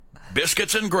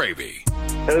Biscuits and Gravy.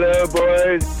 Hello,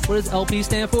 boys. What does LP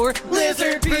stand for?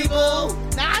 Lizard people!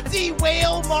 Nazi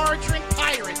whale margarine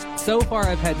pirates! So far,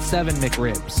 I've had 7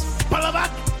 McRibs. Balabuck!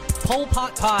 Pole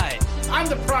pot pie. I'm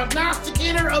the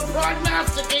prognosticator of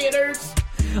prognosticators!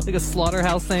 Like a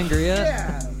slaughterhouse sangria?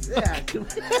 Yeah.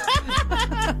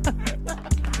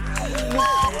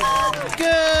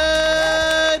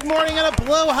 Good morning on a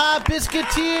Blowhot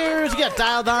Biscuiteers. You got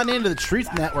dialed on into the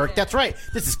Truth Network. That's right.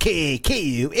 This is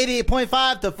KKU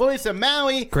 88.5, the voice of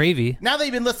Maui. Gravy. Now that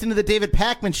you've been listening to the David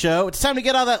Pakman Show, it's time to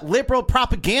get all that liberal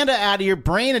propaganda out of your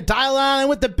brain and dial on in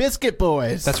with the Biscuit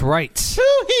Boys. That's right.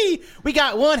 Woo-hee. We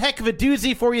got one heck of a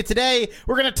doozy for you today.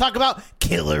 We're going to talk about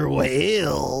killer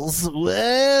whales.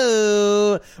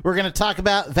 Whoa. We're going to talk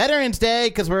about Veterans Day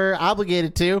because we're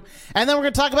obligated to. And then we're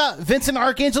going to talk about Vincent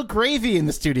Archangel Gravy in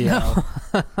the studio.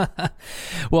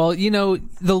 Well, you know,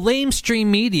 the lamestream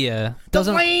media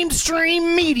doesn't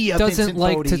Vincent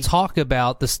like Fodi. to talk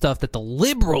about the stuff that the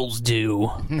liberals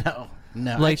do. No.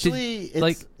 Like, actually,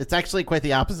 it's actually quite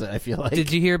the opposite, I feel like.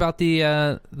 Did you hear about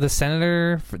the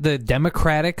senator, the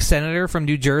Democratic senator from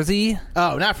New Jersey?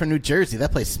 Oh, not from New Jersey.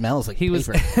 That place smells like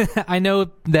paper. I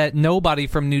know that nobody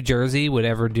from New Jersey would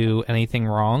ever do anything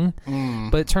wrong,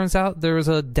 but it turns out there was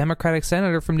a Democratic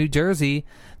senator from New Jersey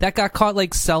that got caught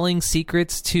like selling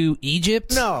secrets to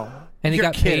Egypt. No. And he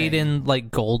You're got paid in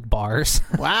like gold bars.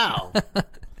 Wow.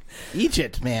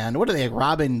 Egypt, man. What are they,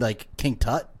 robbing like King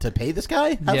Tut to pay this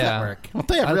guy? How does that work? Don't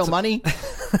they have real money?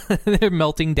 They're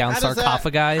melting down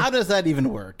sarcophagi. How does that even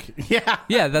work?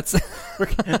 Yeah, that's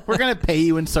we're gonna pay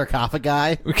you in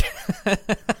sarcophagi.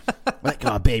 Like,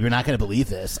 oh babe, you're not gonna believe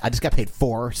this. I just got paid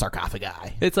 4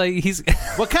 sarcophagi. It's like he's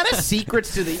what kind of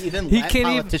secrets do they even he let can't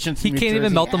politicians even, he can't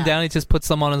even melt them down. He just puts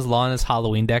them on his lawn as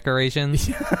Halloween decorations.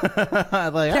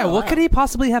 What could he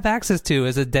possibly have access to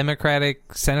as a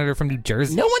Democratic senator from New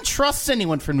Jersey? No one trusts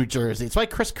anyone from New Jersey. It's why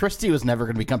Chris Christie was never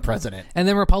going to become president. And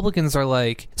then Republicans are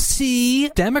like, see,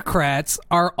 Democrats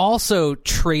are also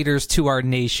traitors to our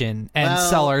nation and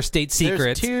sell our state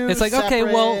secrets. It's like, okay,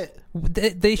 well,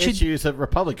 they should issues of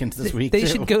Republicans this week. They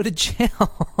should go to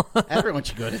jail. Everyone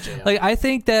should go to jail. Like, I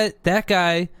think that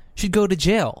guy should go to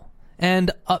jail.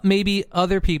 And maybe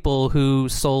other people who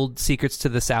sold secrets to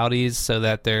the Saudis so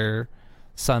that their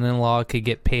son-in-law could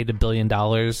get paid $1 billion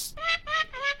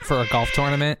for a golf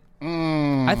tournament.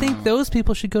 I think those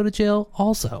people should go to jail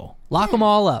also. Lock them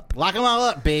all up. Lock them all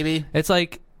up, baby. It's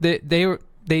like they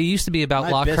used to be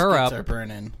about lock her up. Are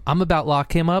burning. I'm about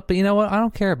lock him up, but you know what? I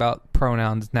don't care about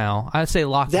pronouns now. I say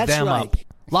lock them up.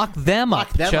 Lock them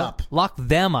up. Lock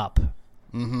them up.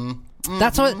 Mm-hmm.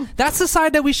 That's the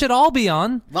side that we should all be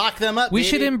on. Lock them up. We baby.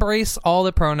 should embrace all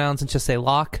the pronouns and just say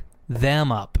lock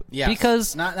them up. Yes.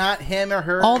 Because not him or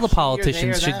her. All the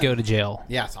politicians should go to jail.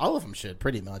 Yes, all of them should,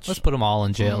 pretty much. Let's put them all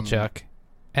in jail, Chuck.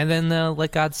 And then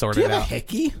let God sort it out. Do you have a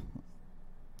hickey?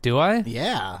 Do I?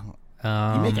 Yeah.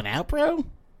 You making out, bro?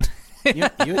 you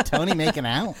and Tony making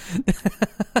out?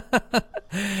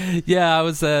 Yeah, I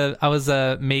was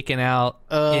making out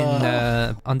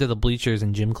in under the bleachers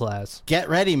in gym class. Get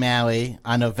ready, Maui.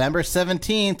 On November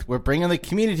 17th, we're bringing the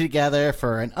community together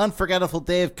for an unforgettable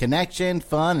day of connection,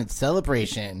 fun, and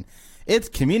celebration. It's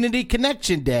Community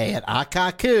Connection Day at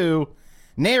Akaku.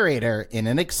 Narrator in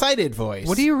an excited voice.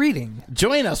 What are you reading?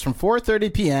 Join us from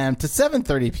 4:30 p.m. to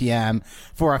 7:30 p.m.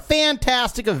 for a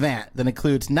fantastic event that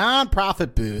includes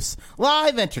non-profit booths,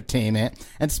 live entertainment,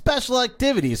 and special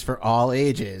activities for all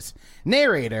ages.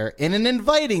 Narrator in an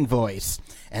inviting voice.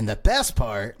 And the best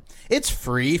part, it's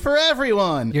free for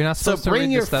everyone. You're not supposed to read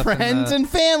bring your friends and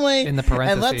family in the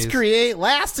parentheses. And let's create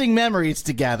lasting memories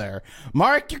together.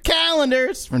 Mark your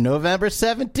calendars for November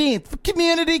 17th for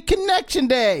Community Connection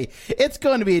Day. It's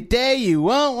going to be a day you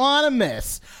won't want to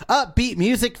miss. Upbeat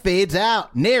music fades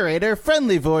out. Narrator,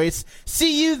 friendly voice.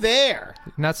 See you there.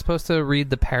 You're not supposed to read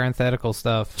the parenthetical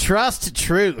stuff. Trust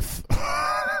truth.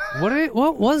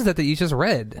 What was that you just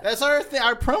read? That's our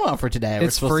promo for today.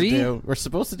 It's free? We're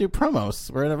supposed to do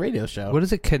promos. We're in a radio show. What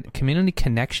is it? Community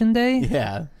Connection Day?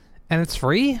 Yeah. And it's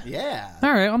free? Yeah.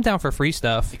 All right, I'm down for free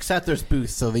stuff. Except there's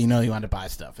booths, so that you know you want to buy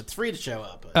stuff. It's free to show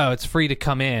up. Oh, it's free to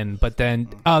come in, but then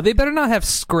they better not have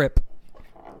script.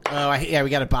 Oh, we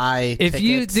got to buy if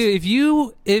tickets.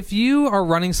 If you are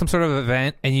running some sort of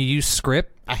event and you use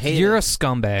script, you're a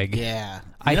scumbag. Yeah.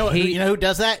 You know who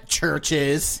does that?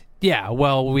 Churches. Yeah,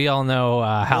 well, we all know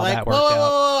how that worked out.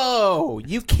 Whoa!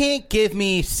 You can't give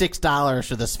me $6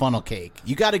 for this funnel cake.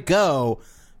 You got to go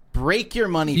break your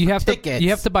money for tickets.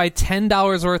 You have to buy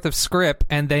 $10 worth of script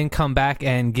and then come back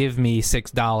and give me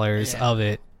 $6 of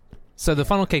it. So the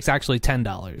funnel cake's actually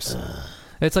 $10.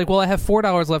 It's like, well, I have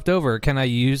 $4 left over. Can I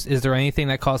use? Is there anything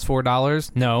that costs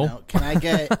 $4? No. Can I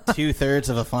get 2/3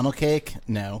 of a funnel cake?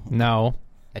 No. No.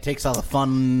 It takes all the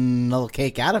funnel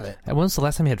cake out of it. When was the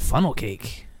last time you had funnel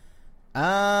cake?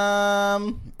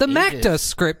 The ages. Mac does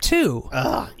script too.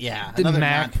 Yeah. The Another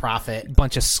Mac, non-profit.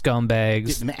 bunch of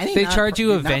scumbags. They charge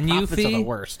you a venue Nonprofits are fee. the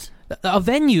worst. A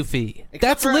venue fee.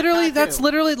 Except for That's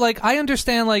literally like, I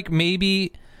understand, like,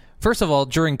 maybe first of all,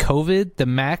 during COVID, the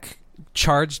Mac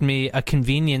charged me a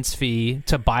convenience fee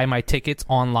to buy my tickets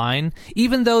online,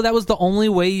 even though that was the only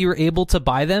way you were able to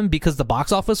buy them because the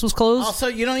box office was closed. Also,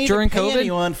 you don't need during to pay COVID.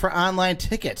 anyone for online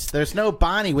tickets. There's no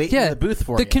Bonnie waiting in the booth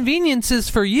for you. The convenience is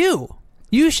for you.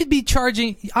 You should be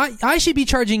charging. I should be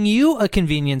charging you a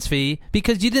convenience fee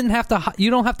because you didn't have to. You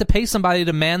don't have to pay somebody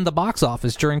to man the box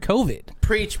office during COVID.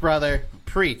 Preach, brother.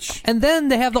 Preach. And then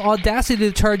they have the audacity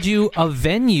to charge you a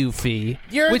venue fee.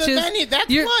 You're the venue. That's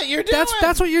what you're doing.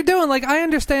 That's what you're doing. Like, I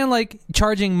understand, like,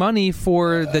 charging money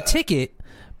for the ticket,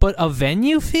 but a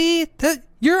venue fee?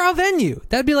 You're a venue.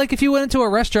 That'd be like if you went into a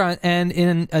restaurant and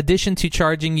in addition to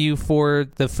charging you for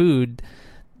the food,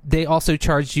 they also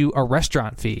charge you a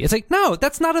restaurant fee. It's like, no,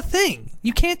 that's not a thing.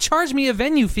 You can't charge me a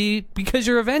venue fee because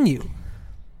you're a venue.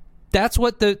 That's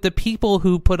what the people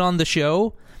who put on the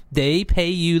show, they pay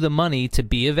you the money to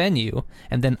be a venue,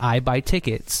 and then I buy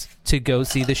tickets to go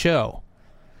see the show.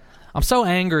 I'm so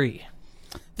angry.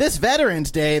 This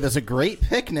Veterans Day, there's a great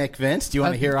picnic, Vince. Do you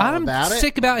want to hear all about it? I'm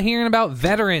sick about hearing about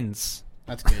veterans.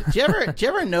 That's good. Do you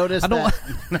ever notice that?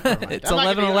 It's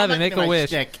 11/11. Make a wish.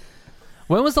 Stick.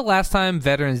 When was the last time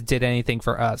veterans did anything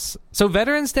for us? So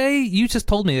Veterans Day, you just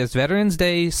told me this. Veterans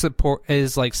Day support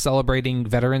is like celebrating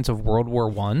veterans of World War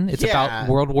One. It's about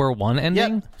World War One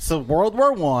ending. Yep. So World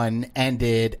War One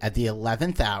ended at the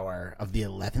 11th hour of the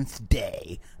 11th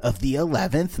day of the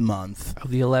 11th month of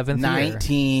the 11th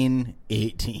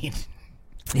 1918.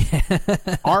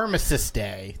 Armistice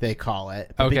Day, they call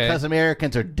it. But okay. Because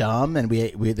Americans are dumb and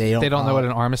they don't know what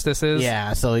an armistice is.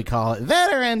 Yeah, so we call it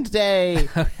Veterans Day,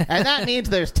 and that means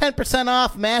there's 10%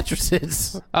 off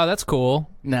mattresses. Oh, that's cool.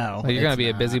 No, you're gonna be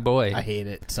a busy boy. I hate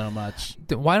it so much.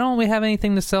 Why don't we have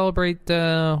anything to celebrate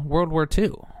World War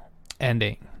II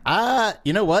ending?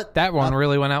 You know what? That one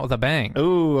really went out with a bang.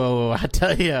 Ooh, I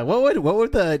tell you, what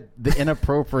would the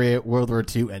inappropriate World War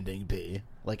II ending be?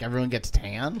 Like, everyone gets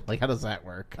tan? Like, how does that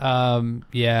work?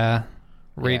 Yeah.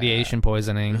 Radiation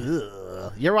poisoning.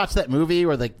 Ugh. You ever watch that movie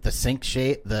where, like, the sink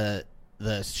shape, the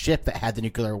ship that had the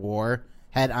nuclear war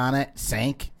head on it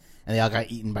sank, and they all got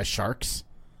eaten by sharks?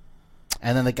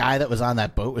 And then the guy that was on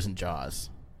that boat was in Jaws.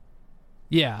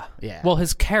 Yeah. Yeah. Well,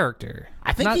 his character.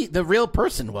 I think the real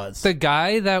person was. The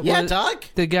guy that was... Yeah, dog.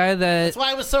 The guy that... That's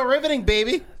why it was so riveting,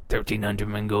 baby. 1,300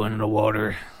 men going in the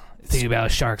water. Think about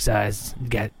shark's eyes.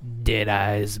 Got dead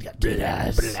eyes. Got dead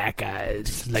eyes. Black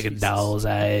eyes. Like a doll's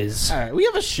eyes. All right, we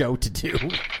have a show to do.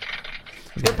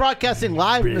 We're broadcasting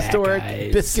live from the historic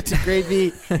Biscuits and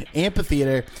Gravy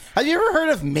Amphitheater. Have you ever heard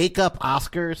of makeup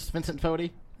Oscars, Vincent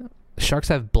Fodi? Sharks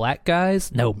have black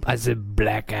guys? No, I said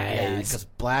black eyes. Yeah, because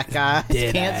black guys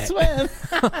Dead can't swim.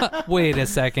 Wait a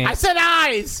second. I said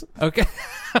eyes. Okay.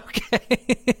 Okay.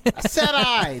 I said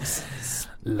eyes.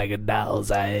 Like a doll's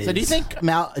eyes. So do you think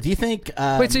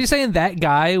wait, so you're saying that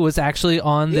guy was actually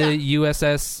on the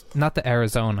USS, not the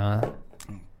Arizona?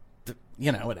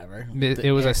 Whatever.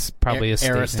 It was probably a state.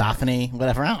 Aristophanes,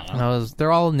 whatever. I don't know. No,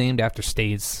 they're all named after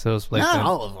states. So it's like not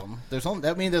all of them. There's only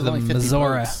 50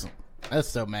 Missouri. boats. There's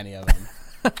so many of them.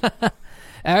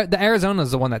 The Arizona is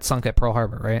the one that sunk at Pearl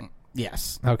Harbor, right?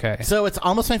 Yes. Okay. So it's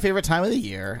almost my favorite time of the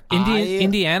year.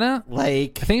 Indiana?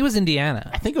 I think it was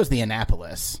Indiana. I think it was the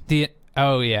Annapolis.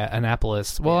 Oh, yeah,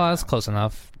 Annapolis. Well, that's close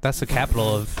enough. That's the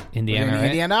capital of Indiana, right?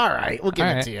 Indiana, all right. We'll give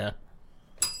it to you.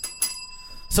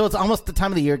 So it's almost the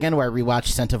time of the year again where I rewatch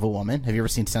Scent of a Woman. Have you ever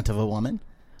seen Scent of a Woman?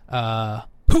 Hooah!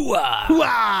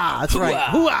 Hooah! That's right.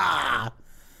 Hooah!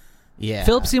 Yeah.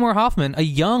 Philip Seymour Hoffman, a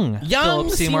young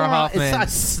Philip Seymour Hoffman. It's a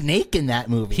snake in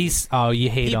that movie. You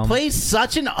hate him. He plays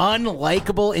such an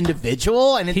unlikable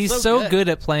individual, and he's so good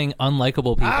at playing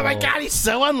unlikable people. Oh my god, he's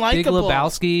so unlikable. Big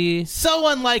Lebowski. So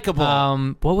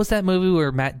unlikable. What was that movie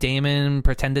where Matt Damon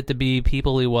pretended to be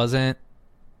people he wasn't?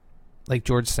 Like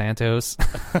George Santos.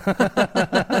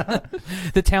 The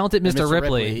Talented Mr.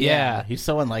 Ripley. Yeah. He's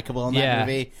so unlikable in that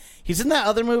movie. He's in that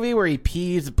other movie where he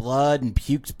pees blood and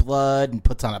pukes blood and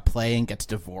puts on a play and gets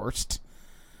divorced.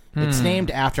 It's named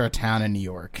after a town in New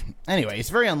York. Anyway, he's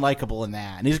very unlikable in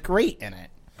that, and he's great in it.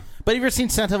 But have you ever seen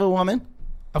Scent of a Woman?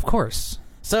 Of course.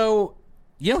 So,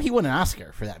 he won an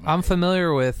Oscar for that movie. I'm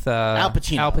familiar with Al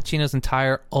Pacino. Al Pacino's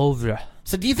entire oeuvre.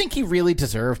 So do you think he really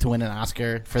deserved to win an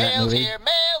Oscar for that movie?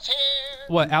 Mail's here.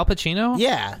 What, Al Pacino?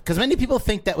 Yeah, because many people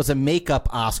think that was a makeup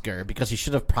Oscar because he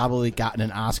should have probably gotten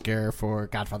an Oscar for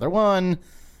Godfather 1,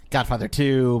 Godfather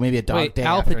 2, maybe A Dog Wait, Day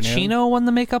Al Afternoon. Pacino won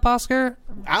the makeup Oscar?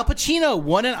 Al Pacino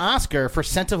won an Oscar for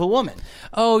Scent of a Woman.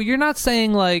 Oh, you're not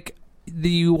saying like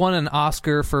you won an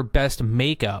Oscar for best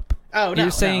makeup. Oh, no,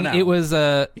 you're saying no. it was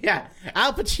a... Yeah,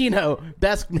 Al Pacino,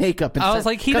 best makeup. I was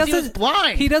like, he was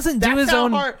blind. He doesn't do his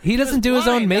own. He doesn't do his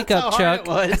own makeup, Chuck. That's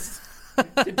how hard it was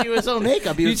to do his own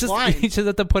makeup. He was blind. He just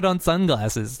had to put on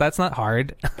sunglasses. That's not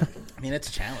hard. I mean,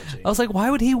 it's challenging. I was like, why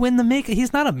would he win the makeup?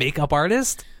 He's not a makeup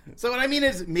artist. So what I mean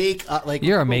is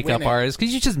you're a makeup artist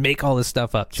because you just make all this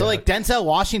stuff up, Chuck. So like Denzel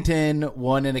Washington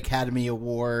won an Academy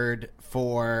Award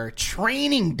for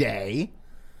Training Day,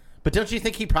 but don't you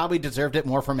think he probably deserved it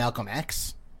more for Malcolm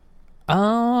X?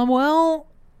 Well,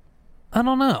 I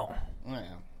don't know. Yeah.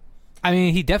 I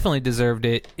mean, he definitely deserved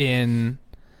it in...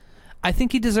 I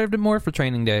think he deserved it more for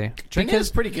Training Day. Training Day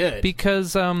is pretty good.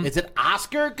 Because... is it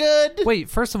Oscar good? Wait,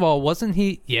 first of all, wasn't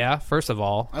he... Yeah, first of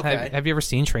all. Okay. Have you ever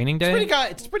seen Training Day?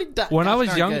 It's pretty good. When I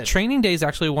was young, Training Day is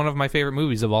actually one of my favorite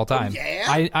movies of all time. Oh,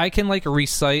 yeah? I can, like,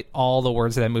 recite all the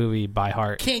words of that movie by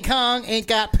heart. King Kong ain't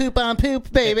got poop on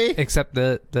poop, baby. Except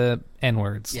the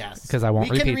N-words. Yes. Because I won't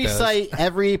repeat those. We can recite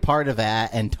every part of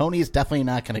that, and Tony's definitely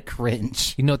not going to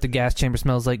cringe. You know what the gas chamber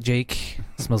smells like, Jake?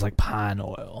 It smells like pine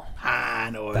oil.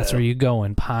 Pine oil. That's where you go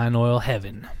in pine oil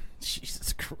heaven.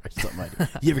 Jesus Christ almighty.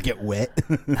 You ever get wet?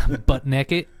 Butt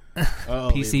naked?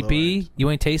 Oh, PCP? Lord. You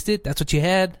ain't taste it? That's what you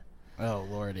had? Oh,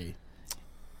 Lordy.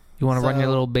 You want to run your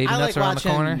little baby nuts around the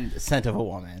corner? Scent of a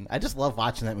Woman. I just love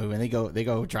watching that movie. And they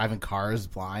go driving cars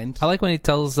blind. I like when he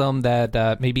tells them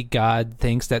that maybe God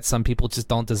thinks that some people just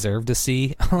don't deserve to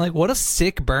see. I'm like, what a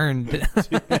sick burn.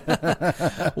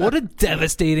 What a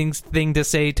devastating thing to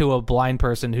say to a blind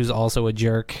person who's also a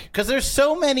jerk. Because there's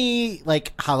so many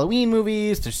like Halloween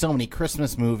movies. There's so many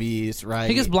Christmas movies, right?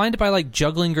 He gets blinded by like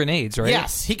juggling grenades, right?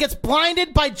 Yes, he gets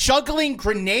blinded by juggling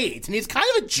grenades, and he's kind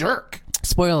of a jerk.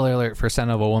 Spoiler alert for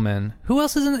Scent of a Woman. Who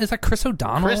else is in it? Is that Chris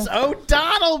O'Donnell? Chris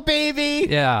O'Donnell, baby.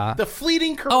 Yeah. The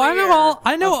fleeting career. Oh,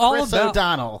 I know all Chris about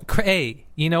O'Donnell. Hey,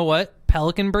 you know what?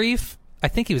 Pelican Brief. I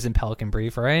think he was in Pelican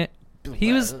Brief, right?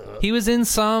 He was in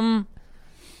some,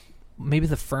 maybe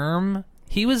The Firm.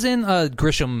 He was in a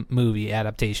Grisham movie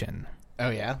adaptation. Oh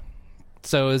yeah.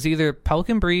 So it was either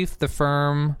Pelican Brief, The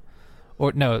Firm,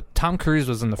 or no, Tom Cruise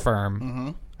was in The Firm. Mm-hmm.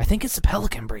 I think it's the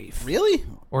Pelican Brief. Really?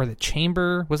 Or The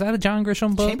Chamber. Was that a John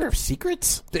Grisham book? Chamber of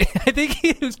Secrets? I think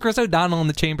it was Chris O'Donnell in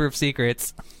The Chamber of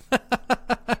Secrets.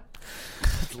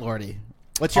 Lordy.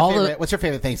 What's your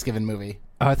favorite Thanksgiving movie?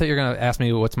 Oh, I thought you were going to ask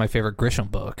me what's my favorite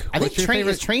Grisham book. I think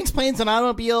Trains, Planes, and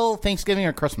Automobile, Thanksgiving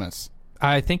or Christmas?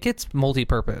 I think it's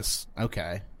multi-purpose.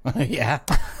 Okay. Yeah.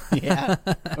 Yeah.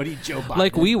 What are you, Joe Biden?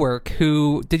 Like WeWork,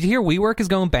 who... Did you hear WeWork is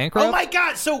going bankrupt? Oh, my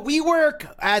God. So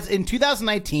WeWork, as in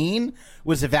 2019,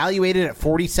 was evaluated at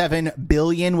 $47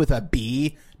 billion with a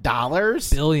B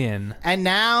dollars. Billion. And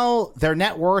now their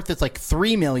net worth is like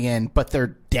 $3 million, but their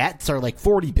debts are like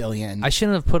 $40 billion. I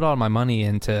shouldn't have put all my money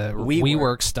into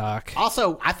WeWork stock.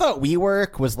 Also, I thought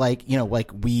WeWork was like, you know, like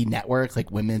We Network,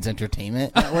 like Women's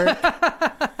Entertainment Network.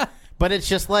 But it's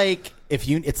just like,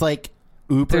 it's like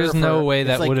Uber. There's no way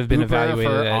that would have been Uber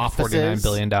evaluated at offices.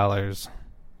 $49 billion.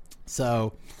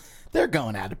 So they're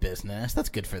going out of business. That's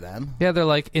good for them. Yeah, they're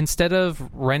like, instead of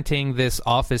renting this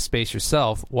office space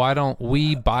yourself, why don't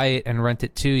we buy it and rent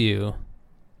it to you?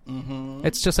 Mm-hmm.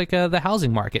 It's just like the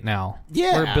housing market now.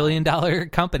 Yeah. Where billion-dollar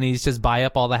companies just buy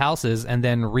up all the houses and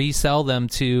then resell them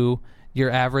to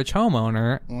your average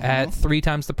homeowner at 3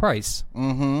 times the price.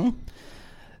 Mm-hmm.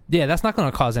 Yeah, that's not going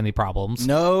to cause any problems.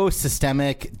 No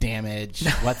systemic damage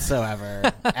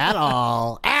whatsoever. At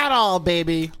all. At all,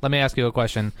 baby. Let me ask you a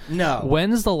question. No.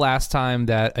 When's the last time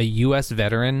that a U.S.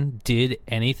 veteran did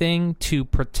anything to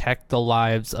protect the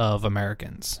lives of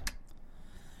Americans?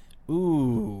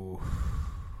 Ooh.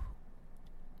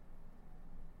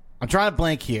 I'm drawing a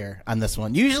blank here on this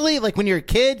one. Usually, like when you're a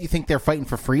kid, you think they're fighting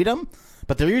for freedom,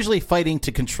 but they're usually fighting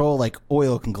to control like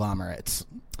oil conglomerates.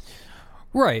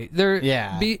 Right.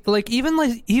 Yeah. Even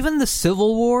the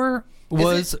Civil War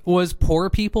was poor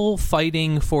people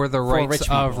fighting for the rights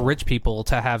of rich people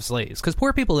to have slaves, because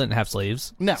poor people didn't have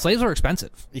slaves. No. Slaves were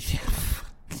expensive.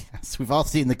 Yes, we've all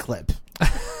seen the clip.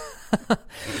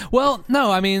 Well,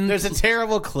 no, I mean, there's a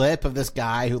terrible clip of this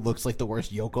guy who looks like the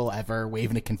worst yokel ever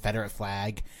waving a Confederate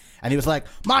flag. And he was like,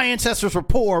 my ancestors were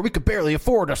poor. We could barely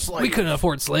afford a slave. We couldn't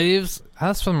afford slaves.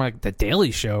 That's from like the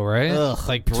Daily Show, right? Ugh,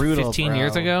 like brutal, 15 bro.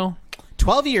 years ago.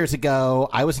 12 years ago,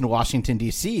 I was in Washington,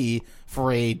 D.C.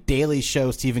 for a Daily Show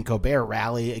Stephen Colbert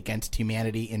rally against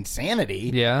humanity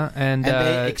insanity. Yeah, and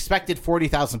they expected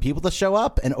 40,000 people to show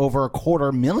up, and over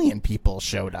 250,000 people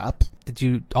showed up. Did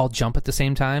you all jump at the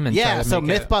same time? And yeah, so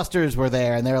Mythbusters were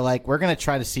there, and they were like, we're going to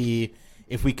try to see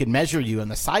if we could measure you on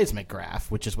the seismic graph,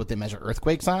 which is what they measure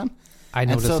earthquakes on. I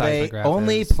know and the so seismic they graph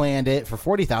only is. planned it for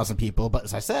 40,000 people, but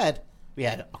as I said, we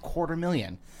had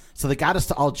 250,000. So they got us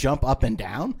to all jump up and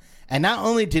down. And not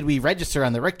only did we register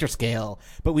on the Richter scale,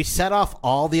 but we set off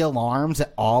all the alarms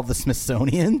at all the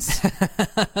Smithsonians.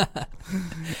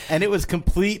 And it was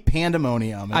complete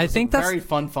pandemonium. I think that's a very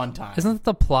fun time. Isn't that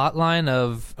the plot line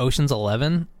of Ocean's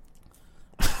 11?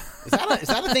 Is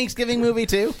that a Thanksgiving movie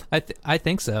too? I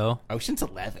think so. Ocean's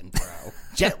 11, bro.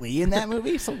 Jet Li in that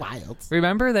movie? So wild.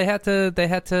 Remember they had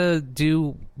to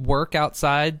do work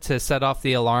outside to set off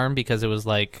the alarm because it was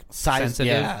like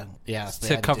sensitive. Yeah.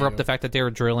 To cover up the fact that they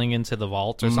were drilling into the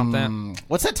vault or something.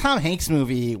 What's that Tom Hanks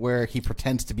movie where he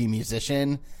pretends to be a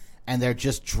musician and they're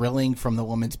just drilling from the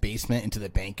woman's basement into the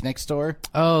bank next door?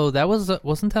 Oh,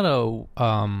 wasn't that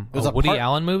a Woody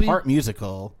Allen movie? Part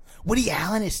musical. Woody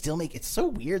Allen is still making... It's so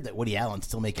weird that Woody Allen's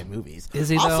still making movies. Is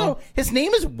he, also, though? His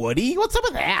name is Woody? What's up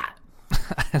with that?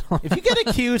 If you get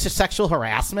accused of sexual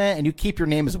harassment and you keep your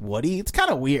name as Woody, it's kind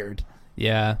of weird.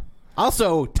 Yeah.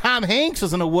 Also, Tom Hanks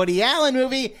was in a Woody Allen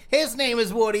movie. His name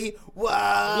is Woody.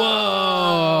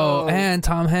 Whoa. And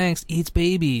Tom Hanks eats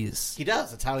babies. He does.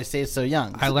 That's how he stays so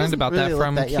young. I learned about that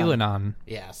from QAnon.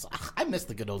 Yes. I miss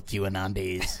the good old QAnon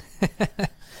days.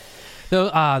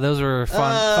 Those were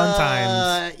fun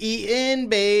times. Eating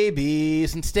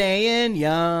babies and staying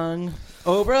young.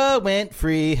 Oprah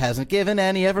Winfrey hasn't given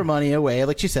any of her money away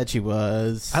like she said she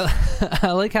was.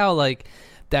 I like how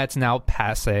that's now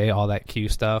passe, all that Q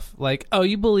stuff. Like, oh,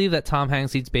 you believe that Tom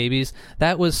Hanks eats babies?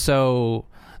 That was so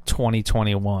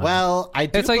 2021. Well, I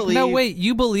do It's like, believe... no, wait,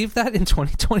 you believe that in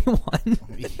 2021?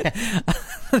 Yeah.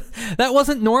 That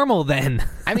wasn't normal then.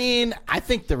 I mean, I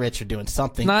think the rich are doing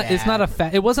something bad. It's not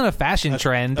it wasn't a fashion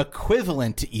trend.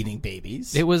 Equivalent to eating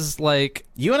babies. It was like...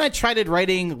 You and I tried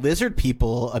writing Lizard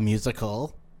People, a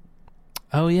musical.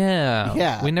 Oh, yeah.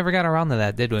 Yeah. We never got around to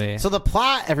that, did we? So the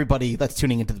plot, everybody that's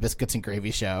tuning into the Biscuits and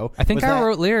Gravy show... I think I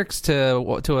wrote lyrics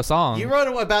to a song. You wrote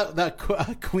about the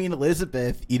Queen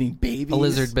Elizabeth eating babies.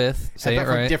 Elizabeth, say it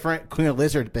right. Queen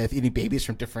Elizabeth eating babies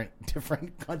from different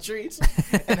countries.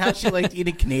 And how she liked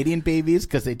eating Canadian babies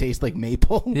because they taste like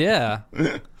maple. Yeah.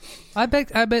 I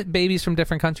bet babies from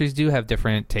different countries do have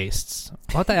different tastes.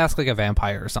 I'll have to ask like a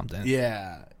vampire or something.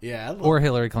 Yeah. Yeah. Or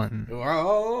Hillary Clinton.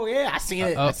 Oh, yeah. I seen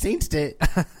it. I seen it.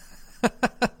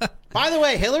 By the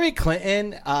way, Hillary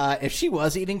Clinton, if she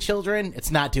was eating children,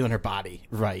 it's not doing her body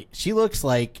right. She looks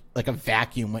like a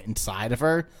vacuum went inside of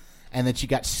her, and then she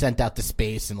got sent out to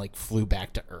space and flew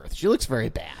back to Earth. She looks very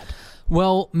bad.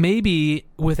 Well, maybe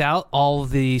without all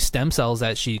the stem cells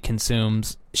that she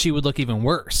consumes, she would look even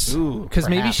worse. Because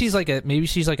maybe she's like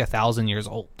 1,000 years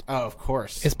old. Oh, of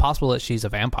course. It's possible that she's a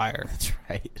vampire. That's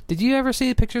right. Did you ever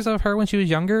see pictures of her when she was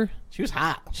younger? She was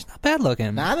hot. She's not bad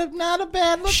looking. Not a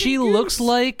bad looking. She goose. looks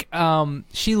like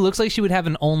she would have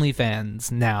an OnlyFans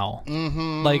now.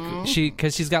 Mm-hmm. Like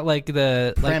because she's got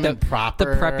the prim and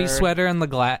proper, the preppy sweater and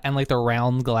the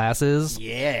round glasses.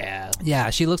 Yeah. Yeah,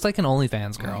 she looks like an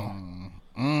OnlyFans girl.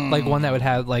 Like one that would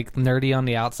have nerdy on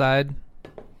the outside.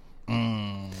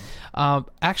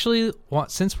 Actually,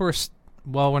 since we're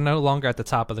no longer at the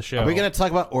top of the show. Are we going to talk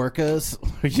about orcas?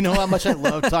 You know how much I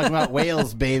love talking about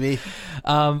whales, baby.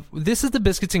 This is the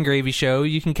Biscuits and Gravy Show.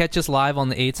 You can catch us live on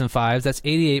the 8s and 5s. That's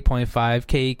 88.5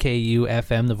 KKU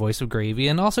FM, the voice of gravy,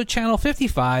 and also Channel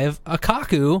 55,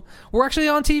 Akaku. We're actually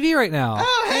on TV right now.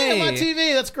 Oh, hey, I'm on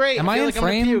TV. That's great. Am I in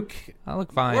frame? I'm gonna puke. I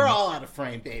look fine. We're all out of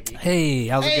frame, baby. Hey,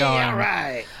 how's it going? All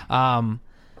right.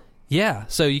 Yeah,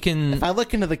 so you can... If I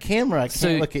look into the camera, I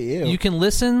can't look at you. You can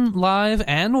listen live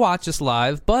and watch us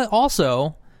live, but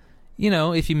also,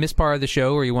 if you missed part of the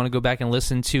show or you want to go back and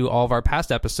listen to all of our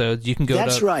past episodes, you can go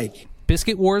That's to right.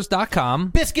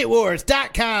 BiscuitWars.com.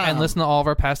 BiscuitWars.com. And listen to all of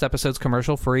our past episodes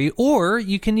commercial free, or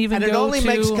you can even And it only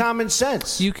makes common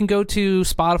sense. You can go to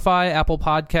Spotify, Apple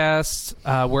Podcasts,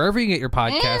 wherever you get your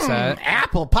podcasts at.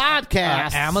 Apple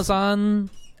Podcasts.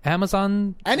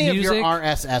 Amazon Any Music. of your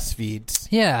RSS feeds.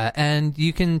 Yeah, and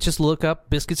you can just look up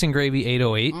Biscuits and Gravy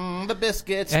 808. The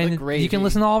biscuits, and the gravy. You can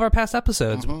listen to all of our past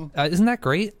episodes. Isn't that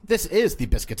great? This is the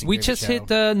Biscuits and We Gravy just show. hit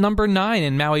the number 9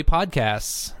 in Maui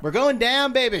podcasts. We're going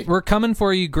down, baby. We're coming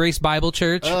for you, Grace Bible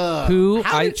Church. How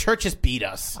do churches beat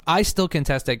us? I still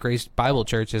contest that Grace Bible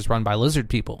Church is run by lizard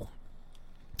people.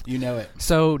 You know it.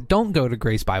 So don't go to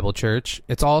Grace Bible Church.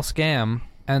 It's all scam.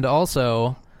 And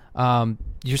also...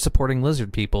 you're supporting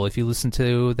lizard people if you listen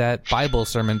to that Bible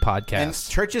sermon podcast. And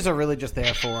churches are really just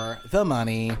there for the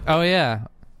money. Oh, yeah.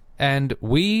 And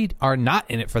we are not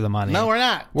in it for the money. No, we're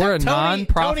not. We're a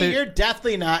non-profit. Tony, you're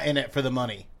definitely not in it for the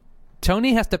money.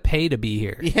 Tony has to pay to be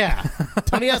here. Yeah.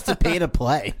 Tony has to pay to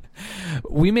play.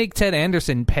 We make Ted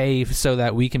Anderson pay so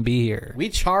that we can be here. We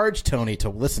charge Tony to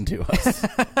listen to us.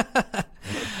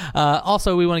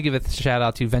 Also, we want to give a shout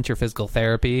out to Venture Physical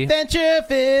Therapy. Venture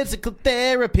Physical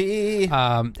Therapy.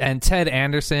 And Ted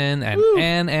Anderson and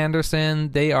Ann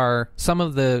Anderson. They are some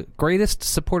of the greatest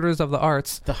supporters of the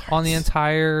arts on the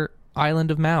entire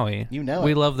island of Maui. You know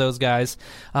we it. love those guys.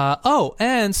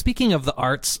 And speaking of the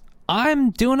arts, I'm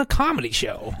doing a comedy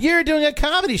show. You're doing a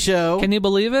comedy show. Can you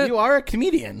believe it? You are a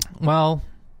comedian. Well,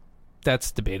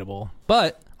 that's debatable.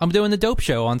 But I'm doing the Dope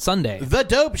Show on Sunday. The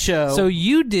Dope Show. So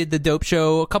you did the Dope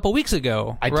Show a couple weeks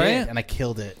ago, I right? did, and I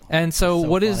killed it. And so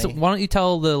Funny. why don't you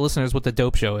tell the listeners what the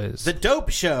Dope Show is? The Dope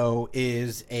Show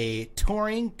is a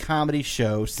touring comedy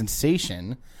show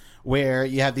sensation where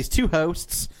you have these two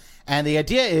hosts, and the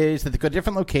idea is that they go to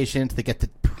different locations. They get the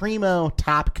primo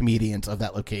top comedians of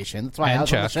that location. That's why I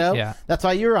was on the show. Yeah. That's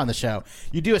why you were on the show.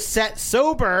 You do a set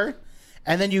sober,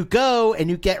 and then you go and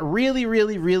you get really,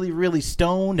 really, really, really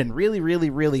stoned and really,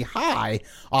 really, really high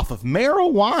off of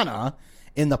marijuana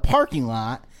in the parking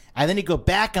lot, and then you go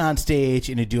back on stage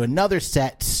and you do another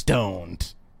set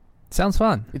stoned. Sounds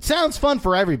fun. It sounds fun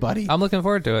for everybody. I'm looking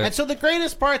forward to it. And so the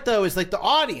greatest part, though, is like the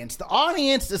audience. The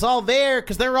audience is all there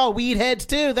because they're all weed heads,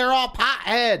 too. They're all pot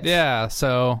heads. Yeah,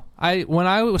 so when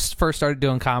I first started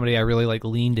doing comedy, I really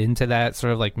leaned into that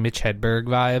sort of like Mitch Hedberg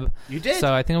vibe. You did.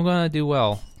 So I think I'm going to do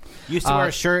well. You used to wear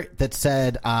a shirt that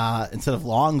said, instead of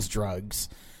Long's Drugs,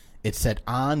 it said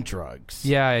On Drugs.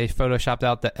 Yeah, I photoshopped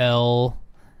out the L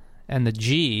and the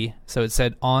G, so it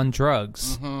said On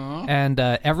Drugs. Mm-hmm. And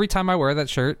every time I wear that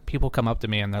shirt, people come up to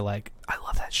me and they're like, I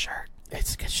love that shirt.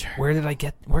 It's a good shirt. Where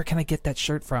can I get that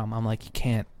shirt from? I'm like, you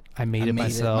can't. I made it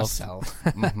myself.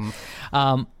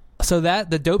 Mm-hmm. So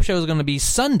the Dope Show is going to be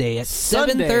Sunday at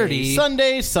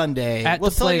 7:30. Sunday. At we'll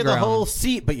the sell you the playground. whole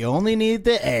seat, but you only need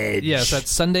the edge. Yes,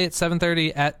 that's Sunday at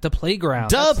 7:30 at the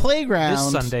Playground. The Playground.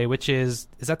 This Sunday, which is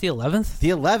that the 11th? The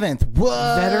 11th.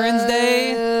 Whoa. Veterans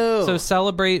Day. So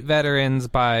celebrate veterans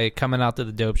by coming out to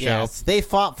the Dope Show. Yes, they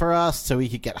fought for us so we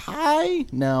could get high.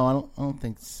 No, I don't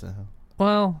think so.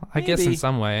 Well, I guess in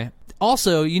some way.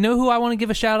 Also, you know who I want to give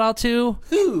a shout out to?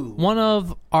 Who? One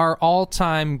of our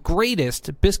all-time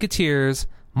greatest biscuiteers,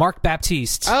 Mark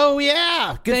Baptiste. Oh,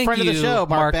 yeah. Good friend of the show,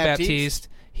 Mark Baptiste.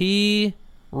 He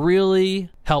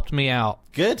really helped me out.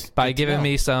 Good. By giving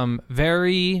me some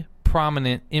very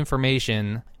prominent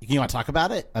information. You want to talk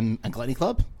about it on Gluttony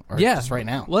Club? Or Yeah. just right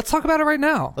now? Let's talk about it right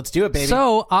now. Let's do it, baby.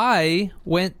 So I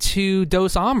went to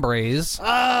Dos Hombres.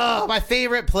 Oh, my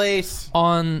favorite place.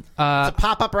 On it's a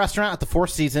pop-up restaurant at the Four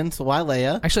Seasons,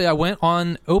 Wailea. Actually, I went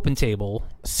on Open Table.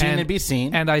 Seen and be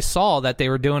seen. And I saw that they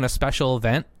were doing a special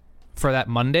event for that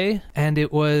Monday, and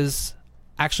it was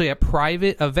actually a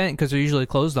private event because they're usually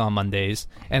closed on Mondays.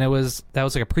 And that was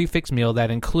like a prefix meal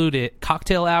that included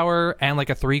cocktail hour and like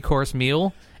a 3-course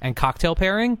meal and cocktail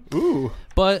pairing. Ooh.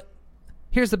 But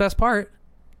here's the best part.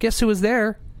 Guess who was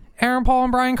there? Aaron Paul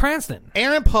and Bryan Cranston.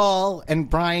 Aaron Paul and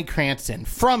Bryan Cranston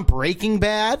from Breaking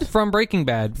Bad. From Breaking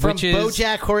Bad. From which is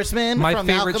BoJack Horseman. my from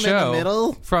favorite Malcolm show. in the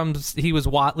Middle. He was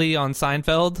Watley on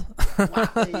Seinfeld.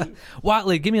 Watley.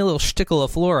 Watley, give me a little shtickle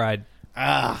of fluoride.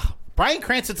 Bryan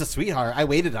Cranston's a sweetheart. I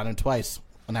waited on him twice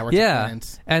when I worked at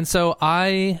Friends. And so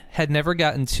I had never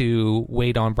gotten to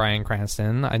wait on Bryan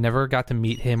Cranston. I never got to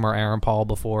meet him or Aaron Paul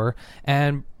before.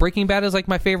 And Breaking Bad is like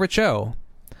my favorite show.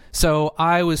 So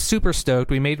I was super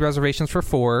stoked. We made reservations for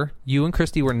 4. You and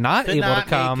Christy were not able to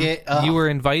come. You were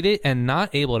invited and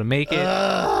not able to make it.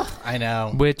 I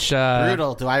know. Which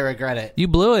brutal. Do I regret it? You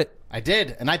blew it. I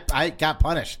did, and I got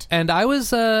punished. And I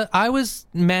was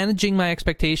managing my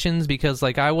expectations because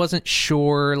I wasn't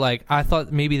sure. I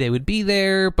thought maybe they would be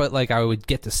there, but I would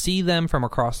get to see them from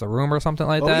across the room or something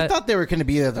like that. We thought they were going to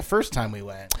be there the first time we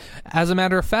went. As a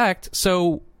matter of fact,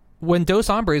 so when Dos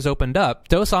Hombres opened up,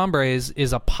 Dos Hombres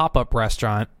is a pop-up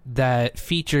restaurant that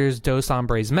features Dos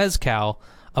Hombres Mezcal.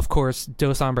 Of course,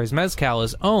 Dos Hombres Mezcal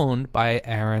is owned by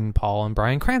Aaron Paul and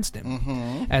Bryan Cranston.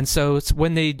 Mm-hmm. And so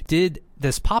when they did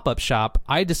this pop-up shop,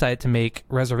 I decided to make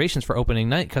reservations for opening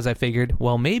night because I figured,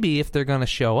 well, maybe if they're going to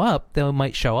show up, they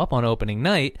might show up on opening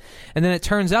night. And then it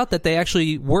turns out that they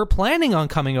actually were planning on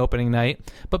coming opening night,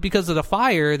 but because of the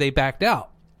fire, they backed out.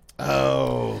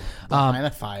 Oh, the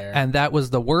Lahaina fire. And that was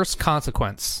the worst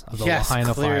consequence of the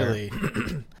Lahaina clearly.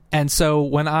 And so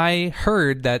when I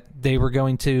heard that they were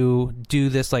going to do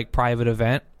this private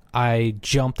event, I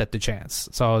jumped at the chance.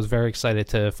 So I was very excited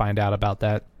to find out about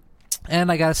that.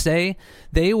 And I gotta say,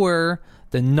 they were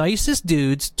the nicest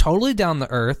dudes, totally down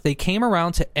to earth. They came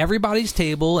around to everybody's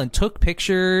table and took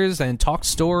pictures and talked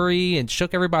story and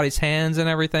shook everybody's hands and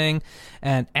everything.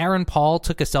 And Aaron Paul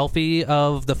took a selfie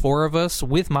of the four of us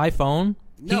with my phone.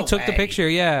 He took the picture.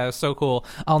 Yeah, it was so cool.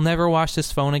 I'll never wash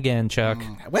this phone again, Chuck.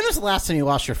 When was the last time you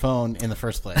washed your phone in the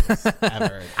first place?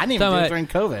 Ever? I didn't even do it during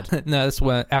COVID. No, that's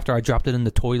when after I dropped it in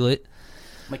the toilet.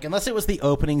 Like, unless it was the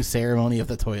opening ceremony of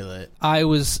the toilet. I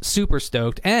was super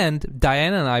stoked. And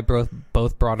Diana and I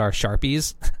both brought our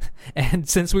Sharpies. And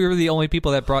since we were the only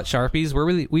people that brought Sharpies,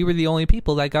 we were the only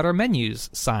people that got our menus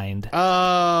signed.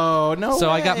 Oh, no So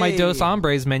way. I got my Dos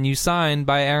Hombres menu signed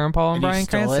by Aaron Paul and Bryan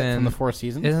Cranston. You stole it from the Four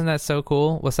Seasons? Isn't that so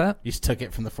cool? What's that? You took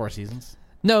it from the Four Seasons?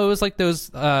 No, it was like those.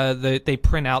 They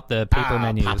print out the paper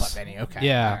menus. Pop-up menu. Okay.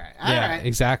 Yeah, All right.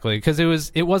 exactly. Because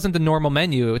it wasn't the normal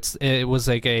menu. It was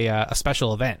like a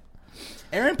special event.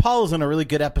 Aaron Paul was on a really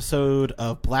good episode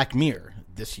of Black Mirror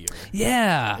this year.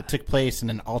 Yeah, it took place in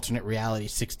an alternate reality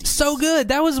 60s. So good.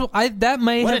 That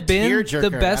may have been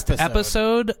the best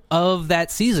episode of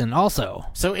that season. Also,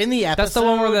 so in the episode, that's the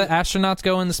one where the astronauts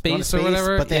go into space or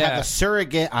whatever. But they have a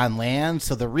surrogate on land,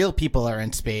 so the real people are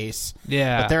in space.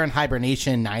 Yeah, but they're in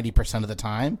hibernation 90% of the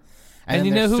time. And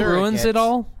you know who ruins it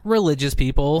all? Religious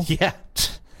people. Yeah.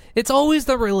 It's always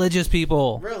the religious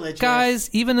people. Religious. Guys,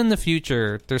 even in the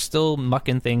future, they're still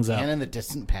mucking things up. And in the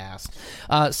distant past.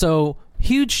 So,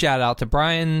 huge shout out to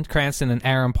Bryan Cranston and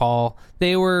Aaron Paul.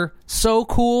 They were so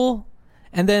cool.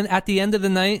 And then at the end of the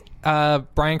night,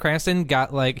 Bryan Cranston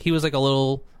got he was like a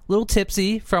little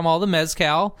tipsy from all the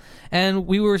mezcal, and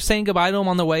we were saying goodbye to him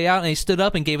on the way out, and he stood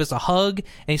up and gave us a hug,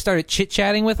 and he started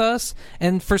chit-chatting with us,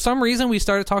 and for some reason we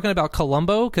started talking about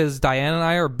Columbo, because Diane and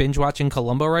I are binge-watching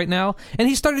Columbo right now, and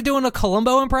he started doing a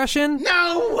Columbo impression.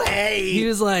 No way! He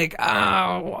was like,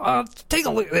 take a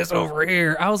look at this over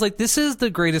here. I was like, this is the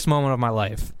greatest moment of my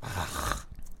life.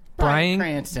 Bryan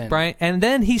Cranston. And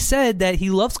then he said that he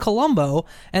loves Columbo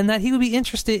and that he would be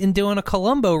interested in doing a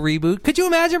Columbo reboot. Could you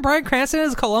imagine Bryan Cranston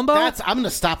as Columbo? I'm going to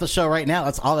stop the show right now.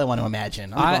 That's all I want to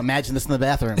imagine. I'm going to imagine this in the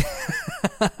bathroom.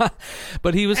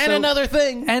 But he was another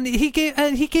thing. And he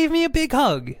gave me a big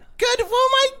hug. Good.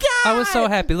 Oh my God. I was so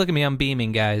happy. Look at me. I'm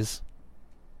beaming, guys.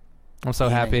 I'm so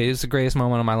happy. It was the greatest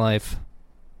moment of my life.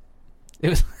 It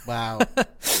was. Wow.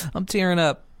 I'm tearing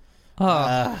up.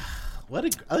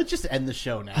 Let's just end the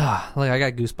show now. Look, I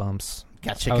got goosebumps.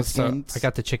 Got chicken skins? I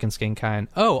got the chicken skin kind.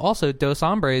 Oh, also Dos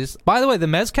Hombres. By the way, the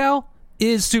mezcal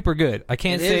is super good. I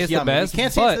can't say it's yummy. the best. You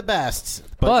can't say it's the best,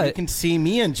 but you can see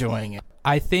me enjoying it.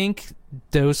 I think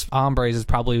Dos Hombres is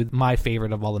probably my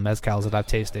favorite of all the mezcals that I've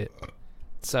tasted.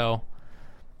 So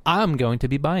I'm going to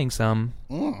be buying some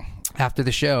after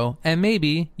the show, and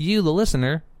maybe you, the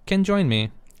listener, can join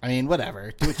me. I mean,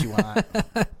 whatever. Do what you want.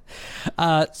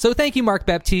 So thank you, Mark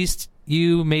Baptiste.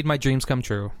 You made my dreams come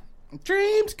true.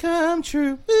 Dreams come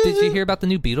true. Did you hear about the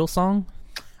new Beatles song?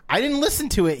 I didn't listen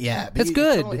to it yet. It's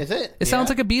good. Is it? It sounds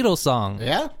like a Beatles song.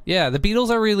 Yeah? Yeah, the Beatles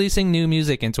are releasing new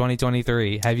music in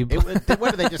 2023. Have you... What,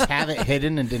 did they just have it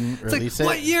hidden and didn't release it?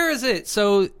 What year is it?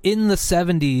 So in the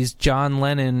 70s, John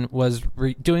Lennon was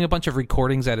doing a bunch of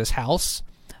recordings at his house.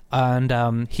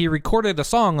 And he recorded a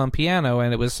song on piano,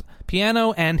 and it was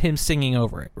piano and him singing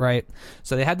over it, right?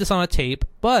 So they had this on a tape,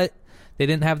 but they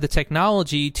didn't have the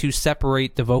technology to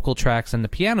separate the vocal tracks and the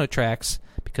piano tracks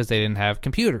because they didn't have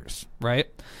computers, right?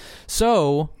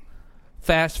 So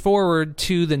fast forward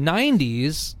to the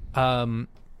 90s,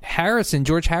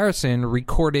 George Harrison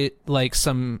recorded like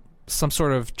some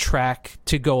sort of track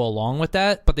to go along with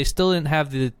that, but they still didn't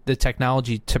have the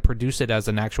technology to produce it as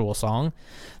an actual song.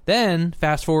 Then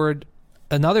fast forward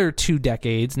another 2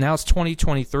 decades, now it's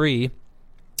 2023,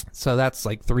 so that's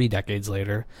like 3 decades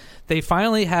later. They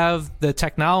finally have the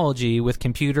technology with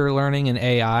computer learning and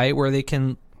AI where they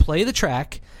can play the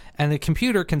track and the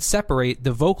computer can separate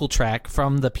the vocal track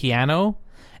from the piano,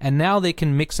 and now they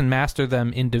can mix and master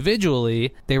them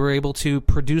individually. They were able to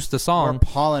produce the song. Or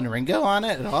Paul and Ringo on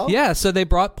it at all? Yeah, so they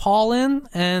brought Paul in,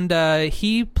 and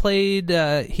he played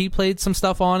some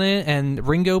stuff on it, and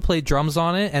Ringo played drums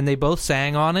on it, and they both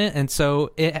sang on it, and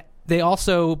so they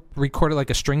also recorded like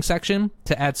a string section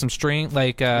to add some string,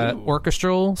 like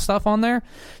orchestral stuff on there.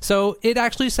 So it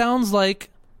actually sounds like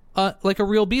a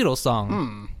real Beatles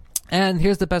song. And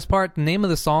here's the best part: the name of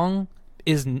the song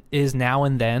is Now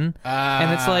and Then,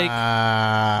 and it's like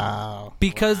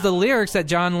because the lyrics that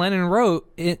John Lennon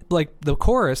wrote, like the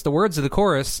chorus, the words of the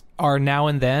chorus are now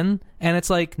and then, and it's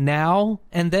like now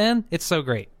and then. It's so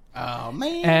great. Oh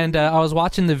man! And I was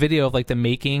watching the video of like the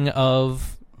making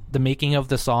of the making of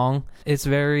the song. It's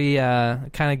very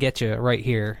kind of get you right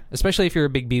here, especially if you're a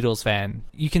big Beatles fan.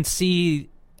 You can see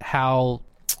how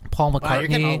Paul McCartney. Wow, you're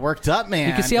getting all worked up, man.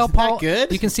 You can see how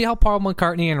good? You can see how Paul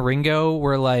McCartney and Ringo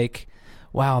were like,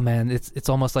 wow, man, it's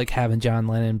almost like having John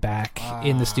Lennon back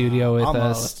in the studio with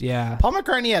us. Yeah. Paul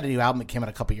McCartney had a new album that came out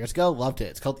a couple years ago. Loved it.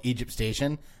 It's called Egypt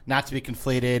Station. Not to be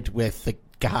conflated with the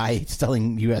guy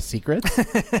selling U.S. secrets.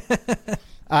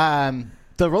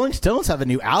 The Rolling Stones have a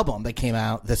new album that came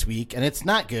out this week, and it's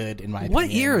not good in my opinion. What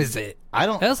year is it? I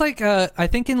don't. That was like I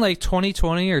think in like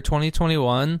 2020 or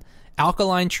 2021.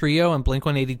 Alkaline Trio and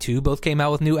Blink-182 both came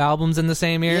out with new albums in the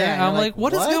same year. Yeah, I'm like,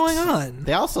 what is going on?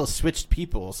 They also switched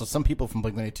people, so some people from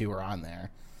Blink-182 were on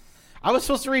there. I was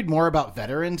supposed to read more about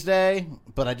Veterans Day,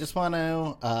 but I just want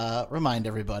to remind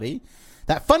everybody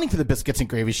that funding for the Biscuits and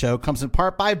Gravy Show comes in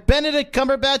part by Benedict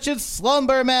Cumberbatch's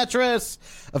Slumber Mattress,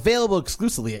 available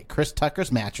exclusively at Chris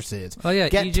Tucker's Mattresses. Oh yeah,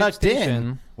 get Egypt tucked Station.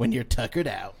 in when you're tuckered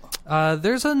out.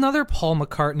 There's another Paul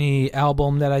McCartney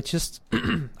album that I just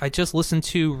I just listened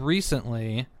to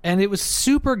recently, and it was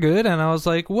super good. And I was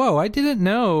like, "Whoa! I didn't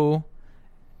know."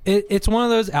 It's one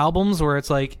of those albums where it's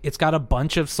like it's got a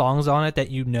bunch of songs on it that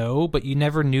you know, but you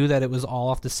never knew that it was all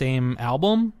off the same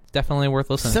album. Definitely worth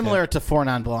listening. Similar to Four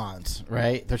Non Blondes,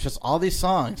 right? There's just all these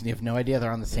songs, and you have no idea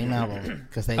they're on the same album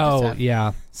because they just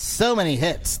have so many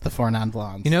hits. The Four Non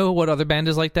Blondes. You know what other band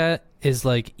is like that? Is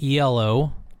like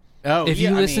ELO. Oh, if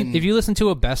you listen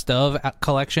to a best of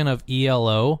collection of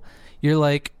ELO, you're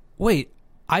like, wait,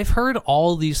 I've heard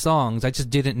all these songs. I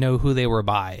just didn't know who they were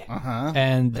by.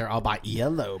 And they're all by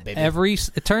ELO, baby.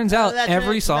 It turns out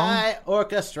every song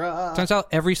orchestra. Turns out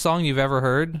every song you've ever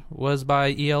heard was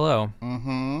by ELO.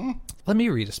 Mm-hmm. Let me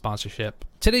read a sponsorship.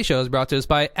 Today's show is brought to us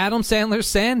by Adam Sandler's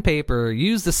Sandpaper.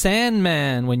 Use the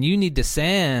Sandman when you need to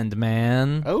sand,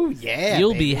 man. Oh, yeah,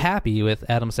 You'll be happy with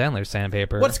Adam Sandler's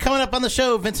Sandpaper. What's coming up on the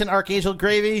show, Vincent Archangel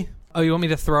Gravy? Oh, you want me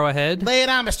to throw ahead? Lay it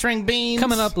on, my string beans.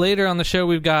 Coming up later on the show,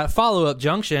 we've got Follow-Up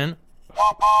Junction.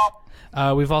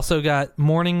 We've also got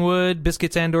Morningwood,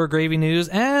 Biscuits and/or Gravy News,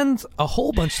 and a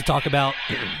whole bunch to talk about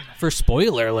for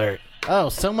Spoiler Alert. Oh,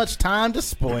 so much time to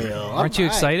spoil. Aren't you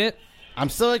excited? I'm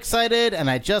so excited, and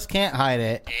I just can't hide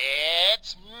it.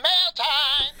 It's mail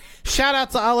time! Shout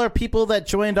out to all our people that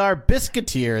joined our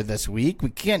Biscuiteer this week. We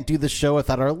can't do the show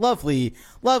without our lovely,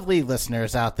 lovely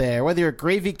listeners out there, whether you're a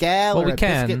gravy gal or a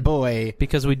biscuit boy.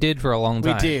 Because we did for a long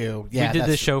time. We do. Yeah, we did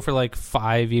this show for like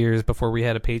 5 years before we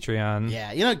had a Patreon.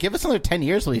 Yeah, give us another 10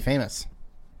 years, we'll be famous.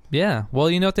 Yeah. Well,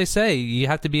 you know what they say. You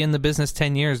have to be in the business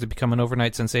 10 years to become an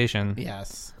overnight sensation.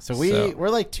 Yes. So we're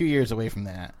like 2 years away from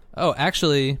that. Oh,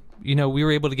 actually, we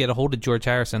were able to get a hold of George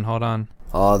Harrison. Hold on.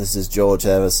 This is George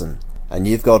Harrison. And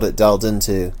you've got it dialed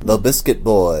into The Biscuit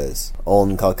Boys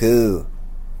on Kaku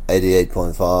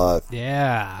 88.5.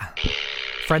 Yeah.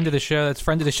 Friend of the show. That's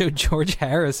friend of the show, George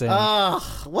Harrison.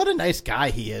 What a nice guy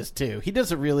he is, too. He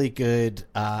does a really good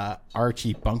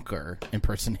Archie Bunker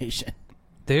impersonation.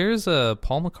 There's a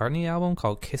Paul McCartney album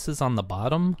called Kisses on the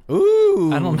Bottom.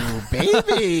 Ooh, I don't know.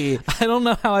 Baby. I don't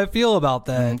know how I feel about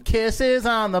that. Kisses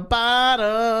on the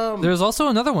bottom. There's also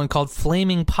another one called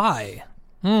Flaming Pie.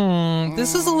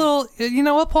 This is a little, you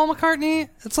know what, Paul McCartney?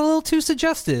 It's a little too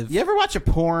suggestive. You ever watch a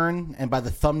porn and by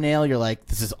the thumbnail you're like,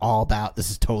 this is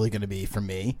totally going to be for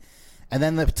me. And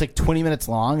then it's like 20 minutes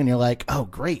long and you're like, oh,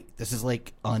 great. This is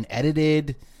like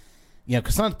unedited,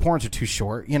 because sometimes porns are too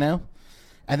short, And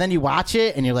then you watch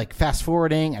it and you're like fast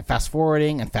forwarding and fast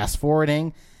forwarding and fast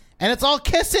forwarding. And it's all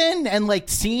kissing and like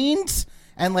scenes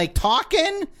and like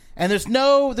talking. And there's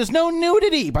no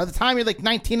nudity by the time you're like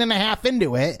 19 and a half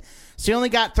into it. So you only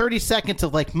got 30 seconds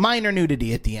of like minor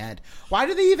nudity at the end. Why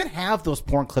do they even have those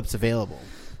porn clips available?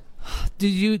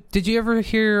 Did you ever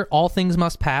hear All Things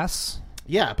Must Pass?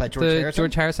 Yeah, by George Harrison.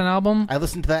 George Harrison album? I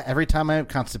listen to that every time I'm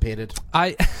constipated.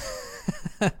 Yeah,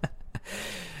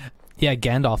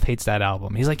 Gandalf hates that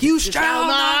album. He's like, you shall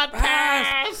not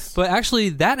pass! But actually,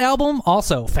 that album,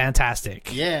 also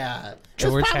fantastic. Yeah.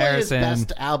 George Harrison. His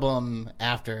best album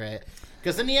after it.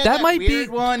 Because then he had that might weird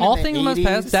be, one All in the Things 80s. Must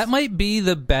Pass, that might be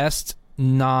the best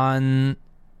non-Beatles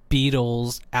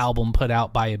album put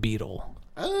out by a Beatle.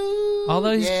 Oh,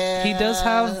 Although he does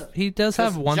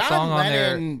have one John song on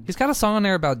there. Lennon- He's got a song on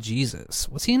there about Jesus.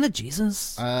 Was he into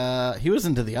Jesus? He was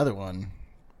into the other one.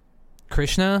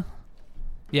 Krishna?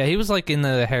 Yeah, he was like in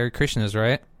the Hare Krishnas,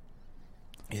 right?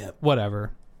 Yep.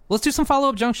 Whatever. Let's do some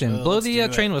follow-up junction. Blow the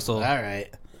train whistle. All right.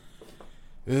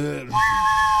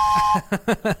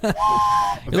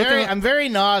 I'm very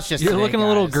nauseous. You're today, looking a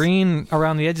little guys. green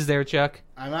around the edges there, Chuck.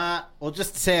 I'm not. Well,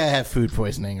 just say I have food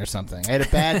poisoning or something. I had a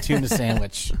bad tuna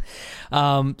sandwich.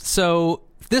 So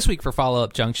This week for Follow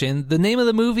Up Junction, the name of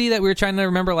the movie that we were trying to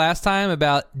remember last time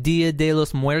about Dia de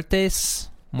los Muertos.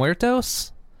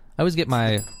 I always get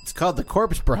my... It's called The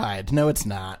Corpse Bride. No, it's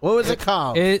not. What was it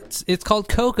called? It's called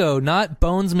Coco, not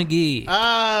Bones McGee.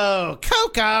 Oh,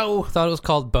 Coco. I thought it was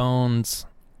called Bones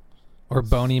or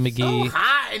Boney McGee. So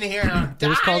hot in here. I'm It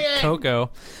was called dying.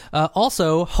 Coco.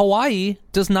 Also, Hawaii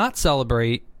does not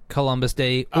celebrate Columbus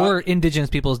Day or Indigenous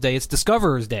Peoples Day. It's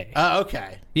Discoverers Day.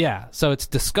 Okay. Yeah, so it's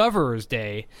Discoverers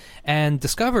Day, and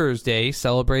Discoverers Day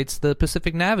celebrates the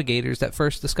Pacific navigators that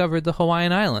first discovered the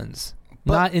Hawaiian Islands,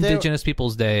 But not they're- Indigenous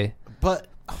Peoples Day. But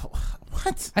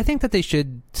what? I think that they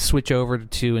should switch over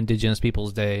to Indigenous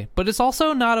Peoples Day, but it's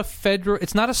also not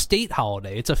it's not a state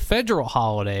holiday. It's a federal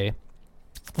holiday.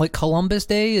 Like Columbus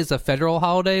Day is a federal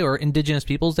holiday, or Indigenous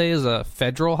Peoples Day is a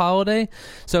federal holiday.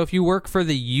 So if you work for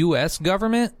the U.S.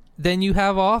 government, then you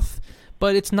have off,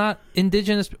 but it's not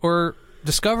Indigenous, or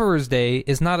Discoverers Day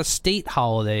is not a state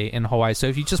holiday in Hawaii. So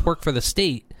if you just work for the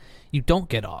state, you don't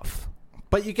get off.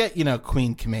 But you get,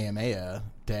 Queen Kamehameha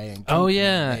Day and King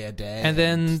Kamehameha Day, and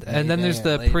then there's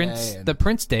the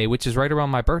Prince Day, which is right around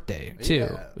my birthday too.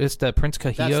 Yeah. It's the Prince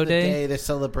That's Kahio the Day. day they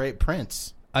celebrate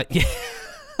Prince. Yeah.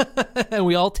 And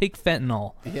we all take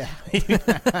fentanyl. Yeah.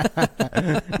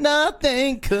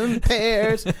 Nothing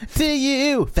compares to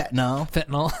you.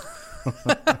 Fentanyl.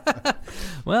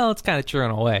 Well, it's kind of true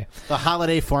in a way. The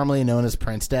holiday formerly known as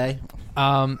Prince Day.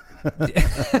 But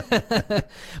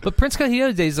Prince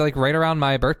Kahio Day is like right around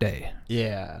my birthday.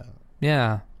 Yeah.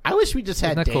 Yeah. I wish we just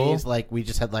had Isn't that cool? days like we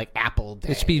just had like Apple Day.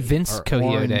 It should be Vince or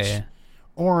Kahio Day.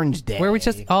 Orange Day. Where we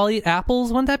just all eat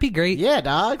apples. Wouldn't that be great? Yeah,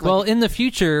 dog. Well, in the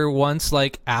future, once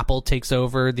like Apple takes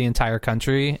over the entire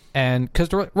country, and because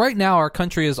right now our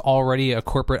country is already a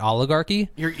corporate oligarchy,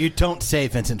 you don't say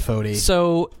Vincent Fodi.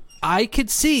 so I could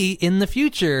see in the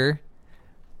future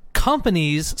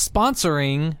companies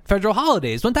sponsoring federal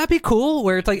holidays. Wouldn't that be cool?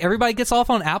 Where it's like everybody gets off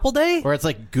on Apple Day? Or it's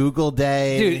like Google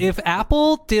Day. Dude, if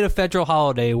Apple did a federal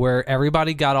holiday where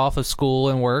everybody got off of school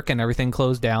and work and everything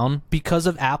closed down because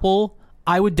of Apple,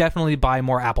 I would definitely buy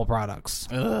more Apple products.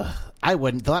 I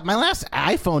wouldn't. My last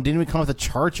iPhone didn't even come with a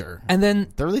charger. And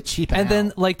then They're really cheap. and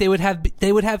then like they would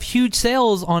have huge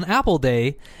sales on Apple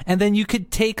Day, and then you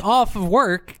could take off of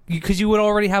work because you would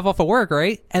already have off of work,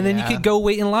 right? And then you Yeah. could go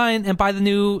wait in line and buy the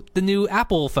new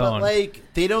Apple phone. But like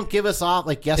they don't give us off.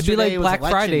 Like It'd yesterday be like was Black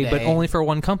Election Friday, Day. but only for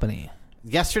one company.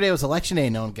 Yesterday was Election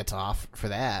Day. No one gets off for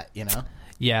that.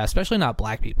 Yeah, especially not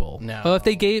black people. No. Well, if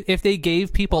they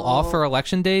gave people off for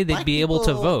Election Day, they'd Black be able to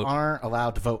people vote. Aren't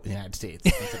allowed to vote in the United States.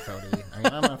 Vincent Fodi. I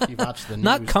don't know if you've watched the news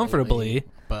Not comfortably.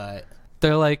 lately, but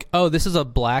They're like, oh, this is a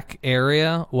black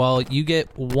area. Well, you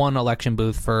get one election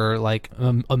booth for like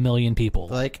a million people.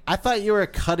 like I thought you were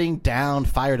cutting down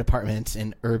fire departments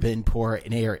in urban poor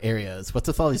areas. What's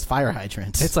with all these fire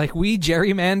hydrants? It's like we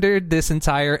gerrymandered this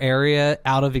entire area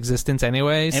out of existence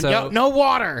anyway, and so no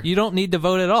water. you don't need to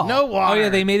vote at all. No Oh water. yeah,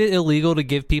 they made it illegal to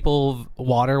give people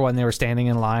water when they were standing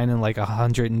in line in like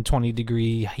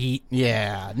 120-degree heat.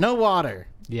 Yeah, no water.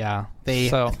 Yeah, They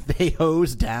so they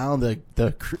hose down the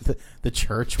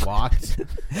church walk to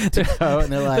go, and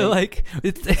they're they're like, like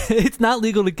it's not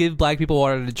legal to give black people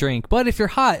water to drink, but if you're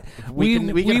hot, We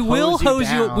can will hose you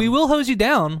hose you. down. We will hose you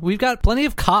down. We've got plenty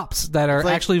of cops that are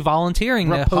like actually volunteering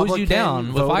to hose you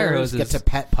down with fire voters hoses. get to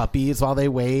pet puppies while they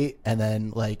wait, and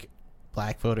then like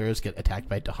black voters get attacked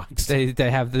by dogs. They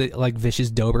have the like vicious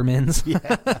Dobermans.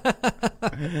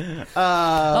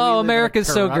 Oh, America's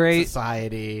so great.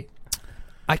 Society.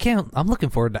 I'm looking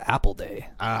forward to Apple Day.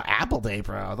 Apple Day,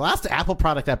 bro. The last Apple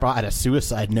product I brought had a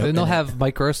suicide note. Then they'll in it. have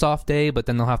Microsoft Day, but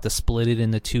then they'll have to split it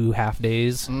into 2 half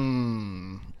days.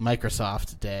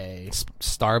 Microsoft Day,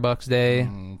 Starbucks Day.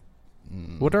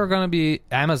 What are going to be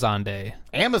Amazon Day?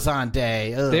 Amazon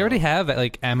Day. Ugh. They already have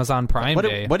like Amazon Prime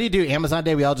Day. What do you do? Amazon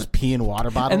Day, we all just pee in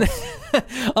water bottles.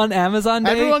 On Amazon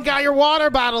Day, Everyone got your water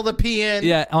bottle to pee in.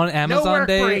 yeah, on Amazon work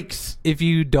Day, breaks. if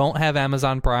you don't have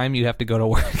Amazon Prime, you have to go to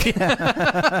work.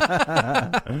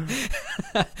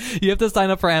 You have to sign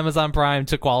up for Amazon Prime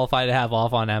to qualify to have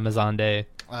off on Amazon Day.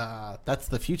 That's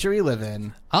the future we live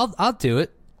in. I'll do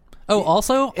it. Oh,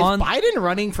 also Is on Biden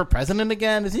running for president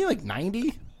again? Is he like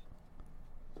 90?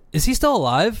 is he still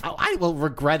alive? Oh, I will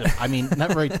regret it. I mean,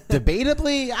 not very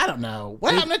debatably. I don't know.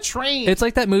 What happened to train? It's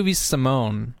like that movie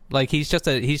Simone. Like he's just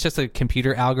a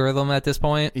computer algorithm at this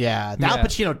point. Yeah, Al Yeah.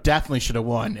 Pacino definitely should have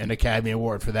won an Academy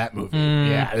Award for that movie.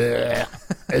 Yeah.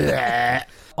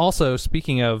 Also,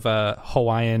 speaking of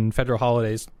Hawaiian federal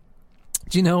holidays,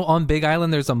 do you know on Big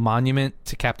Island there's a monument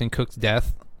to Captain Cook's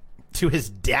death? To his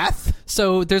death?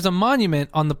 So there's a monument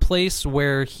on the place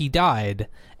where he died,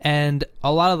 And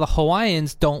a lot of the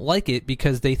Hawaiians don't like it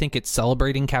because they think it's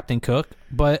celebrating Captain Cook.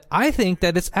 But I think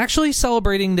that it's actually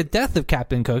celebrating the death of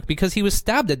Captain Cook because he was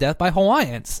stabbed to death by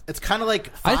Hawaiians. It's kind of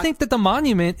like... I think that the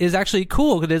monument is actually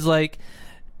cool because it's like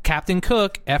Captain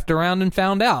Cook effed around and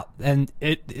found out. And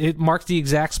it marks the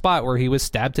exact spot where he was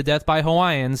stabbed to death by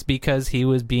Hawaiians because he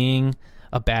was being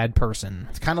a bad person.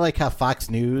 It's kind of like how Fox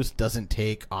News doesn't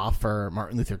take off for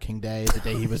Martin Luther King Day, the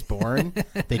day he was born.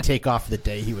 They take off the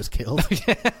day he was killed.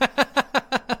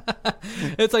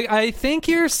 It's like, I think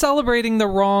you're celebrating the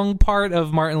wrong part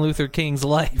of Martin Luther King's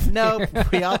life. No,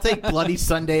 we all take Bloody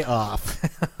Sunday off.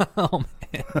 Oh, man.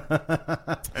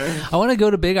 I want to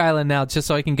go to Big Island now just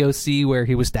so I can go see where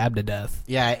he was stabbed to death.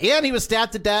 Yeah, and he was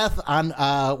stabbed to death on,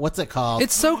 what's it called?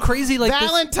 It's so crazy. Like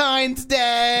Valentine's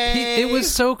Day! It was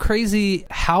so crazy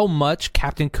how much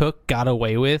Captain Cook got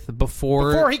away with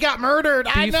before he got murdered.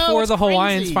 I know, before it's the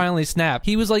Hawaiians crazy. finally snapped.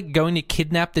 He was like going to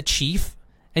kidnap the chief.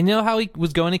 And you know how he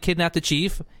was going to kidnap the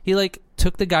chief? He like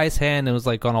took the guy's hand and was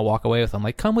like going to walk away with him.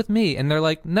 Like, come with me. And they're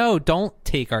like, no, don't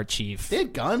take our chief. They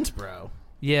had guns, bro.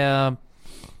 Yeah.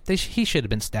 He should have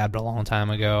been stabbed a long time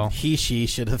ago. She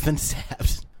should have been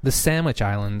stabbed. The Sandwich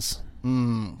Islands.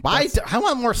 I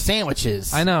want more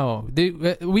sandwiches. I know.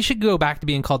 We should go back to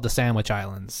being called the Sandwich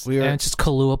Islands. And it's just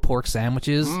Kahlua pork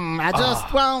sandwiches. I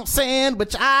just want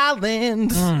Sandwich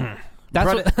Islands.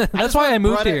 That's why I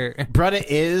moved here. Brutta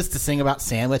is to sing about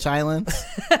Sandwich Islands.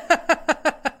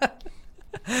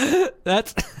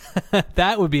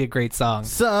 That would be a great song.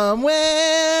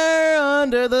 Somewhere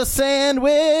under the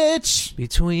sandwich,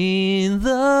 between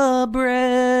the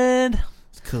bread,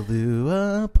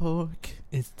 Kahlua pork.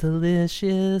 It's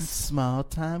delicious. Small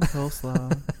time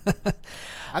coleslaw.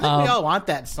 I think we all want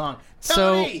that song.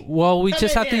 Tony, we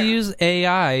just have to use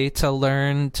AI to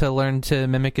learn to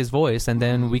mimic his voice, and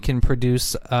then we can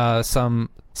produce some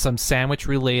sandwich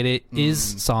related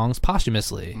songs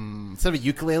posthumously. Instead of a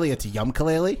ukulele, it's a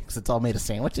yum-kalele because it's all made of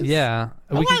sandwiches. Yeah,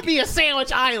 I want to be a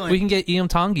sandwich island. We can get Iam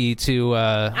Tongi to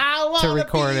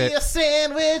record it. A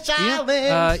sandwich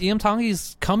island. Iam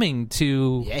Tongi's coming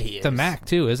to the Mac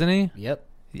too, isn't he? Yep.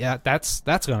 Yeah, that's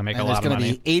going to make a lot of money.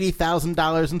 There's going to be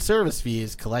 $80,000 in service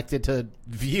fees collected to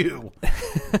view.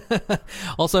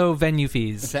 Also, venue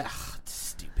fees.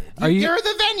 Stupid. You're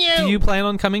the venue. Do you plan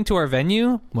on coming to our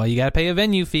venue? Well, you got to pay a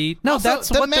venue fee. No, also, that's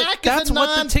what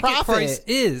the ticket price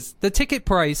is. The ticket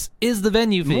price is the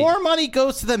venue fee. More money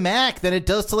goes to the Mac than it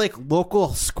does to like local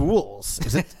schools.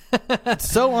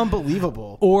 It's so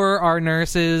unbelievable. Or our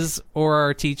nurses, or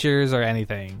our teachers, or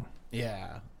anything.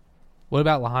 Yeah. What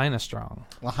about Lahaina Strong?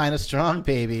 Lahaina Strong,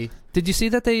 baby. Did you see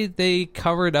that they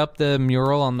covered up the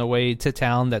mural on the way to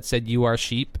town that said "You are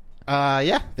sheep"?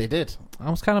 Yeah, they did. I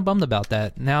was kind of bummed about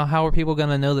that. Now, how are people going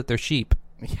to know that they're sheep?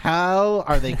 How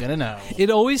are they going to know? It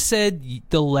always said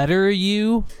the letter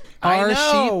U are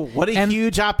sheep. What a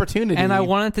huge opportunity. And I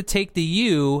wanted to take the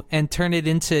U and turn it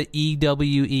into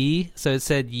EWE. So it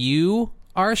said "You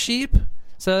are sheep."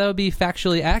 So that would be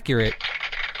factually accurate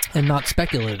and not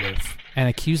speculative and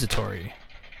accusatory.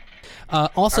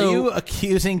 Also, are you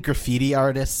accusing graffiti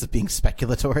artists of being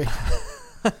speculatory?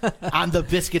 On the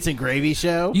Biscuits and Gravy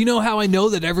show? You know how I know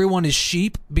that everyone is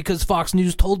sheep? Because Fox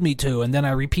News told me to, and then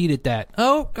I repeated that.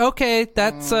 Oh, okay.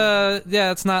 That's,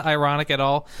 it's not ironic at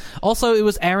all. Also, it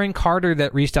was Aaron Carter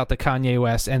that reached out to Kanye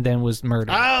West and then was murdered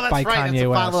by Kanye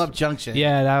West. Follow-Up Junction.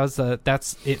 Yeah,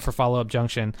 that's it for Follow-Up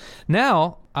Junction.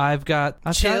 Now, I've got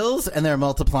chills, and they're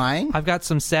multiplying. I've got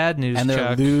some sad news, and they're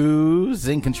Chuck.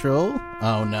 losing control.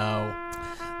 Oh, no.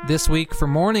 This week for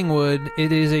Morningwood,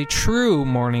 it is a true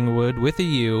Morningwood with a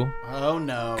U. Oh,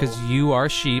 no. Because you are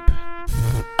sheep.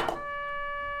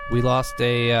 We lost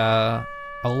a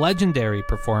legendary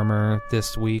performer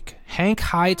this week, Hank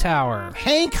Hightower.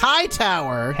 Hank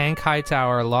Hightower? Hank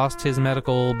Hightower lost his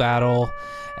medical battle.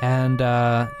 And,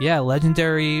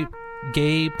 legendary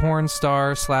gay porn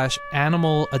star /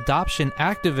 animal adoption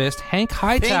activist Hank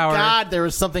Hightower. Thank God there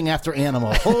was something after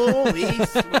animal. Holy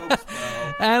smokes,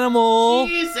 bro. Animal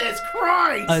Jesus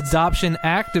Christ adoption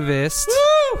activist.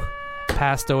 Woo!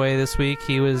 Passed away this week.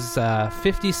 He was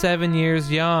 57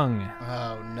 years young.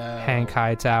 Oh no. Hank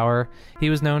Hightower. He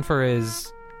was known for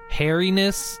his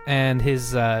hairiness and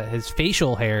his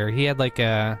facial hair. He had what's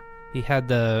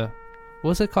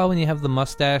it called when you have the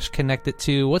mustache connected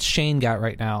to, what's Shane got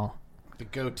right now? The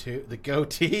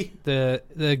goatee?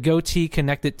 The goatee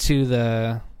connected to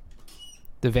the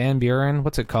Van Buren.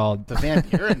 What's it called? The Van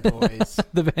Buren Boys.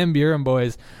 The Van Buren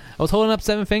Boys. I was holding up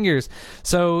 7 fingers.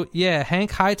 So, yeah, Hank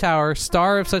Hightower,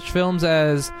 star of such films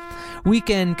as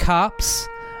Weekend Cops,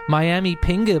 Miami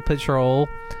Pinga Patrol,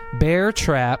 Bear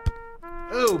Trap,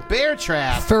 Ooh, bear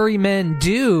trap. Furry men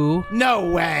do. No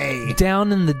way.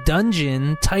 Down in the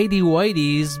dungeon, tighty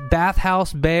whities,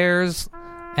 bathhouse bears,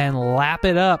 and lap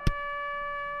it up.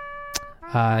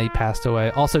 He passed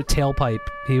away. Also, Tailpipe.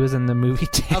 He was in the movie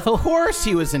Of course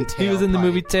he was in Tailpipe. He was in the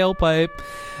movie Tailpipe.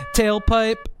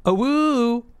 Tailpipe, a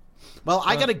woo. Well,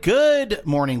 I got a good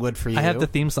morning wood for you. I have the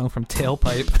theme song from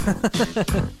Tailpipe.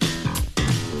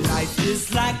 Life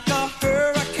is like a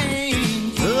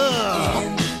hurricane.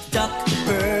 Duck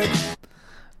bird.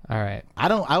 All right. I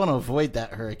want to avoid that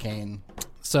hurricane.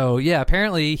 So yeah,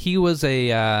 apparently he was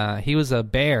a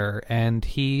bear, and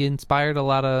he inspired a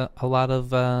lot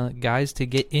of guys to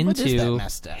get What is into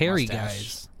that hairy mustache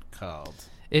guys. called?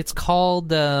 It's called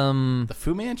The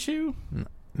Fu Manchu?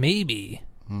 maybe.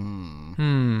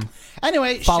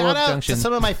 Anyway, Follow-up shout out junction. to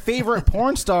some of my favorite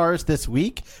porn stars this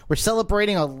week. We're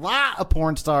celebrating a lot of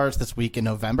porn stars this week in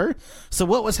November. So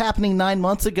what was happening 9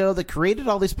 months ago that created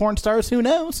all these porn stars? Who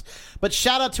knows? But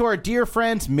shout out to our dear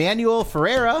friends Manuel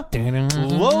Ferreira,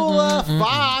 Lola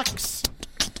Fox,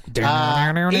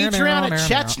 Adriana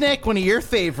Chechnik, one of your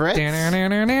favorites,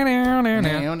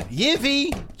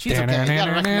 Yivy. She's okay. You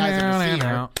gotta recognize her to see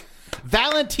her.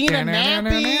 Valentina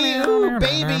Nappy, ooh,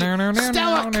 baby,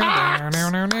 Stella Cox,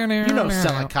 you know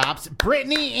Stella Cox,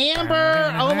 Brittany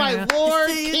Amber, oh my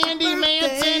lord, Candy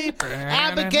Manson,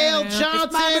 Abigail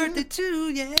Johnson,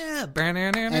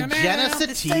 and Jenna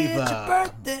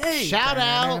Sativa. Shout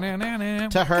out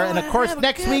to her, and of course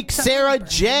next week Sarah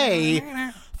J.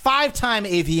 5-time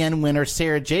AVN winner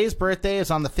Sarah J's birthday is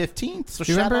on the 15th, so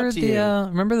shout out to you.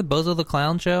 Remember the Bozo the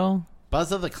Clown show?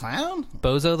 Bozo the Clown?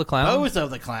 Bozo the Clown? Bozo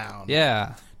the Clown.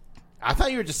 Yeah. I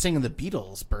thought you were just singing the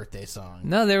Beatles' birthday song.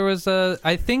 No, there was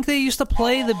I think they used to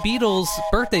play the Beatles'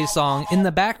 birthday song in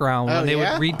the background when they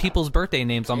would read people's birthday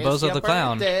names on It's Bozo your the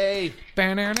Clown. birthday.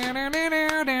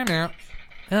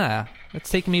 Yeah, it's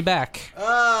taking me back.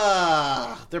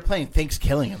 They're playing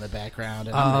Thanksgiving in the background,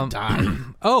 and I'm gonna die.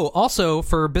 Oh, also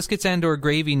for Biscuits and or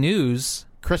Gravy News.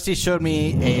 Christy showed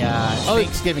me a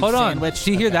Thanksgiving hold on. sandwich.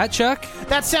 Did you hear that, Chuck?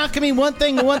 That sound can mean one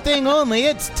thing and one thing only.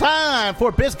 It's time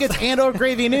for Biscuits and or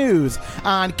Gravy News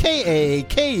on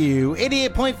KAKU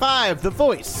 88.5, the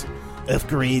voice of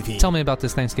gravy. Tell me about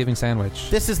this Thanksgiving sandwich.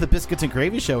 This is the Biscuits and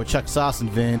Gravy Show with Chuck Sauce and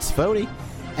Vince Fodi.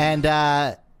 And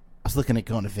I was looking at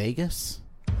going to Vegas,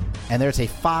 and there's a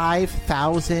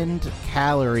 5,000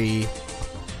 calorie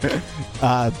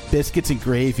biscuits and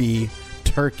gravy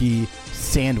turkey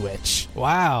sandwich.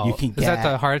 Wow. You can Is that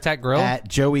get the Heart Attack Grill? At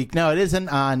Joey. No, it isn't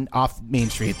on off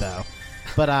Main Street though.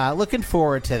 But looking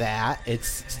forward to that.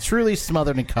 It's truly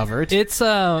smothered and covered. It's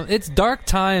dark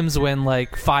times when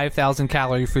like 5,000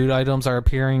 calorie food items are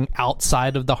appearing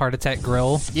outside of the Heart Attack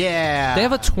Grill. Yeah. They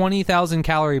have a 20,000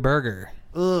 calorie burger.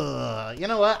 Ugh. You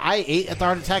know what? I ate at the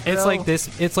Heart Attack Grill. It's like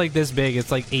this. It's like this big.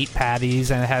 It's like 8 patties,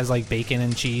 and it has like bacon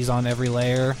and cheese on every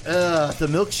layer. The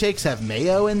milkshakes have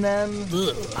mayo in them.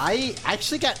 Ugh. I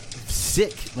actually got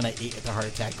sick when I ate at the Heart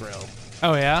Attack Grill.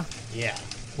 Oh yeah. Yeah.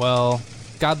 Well,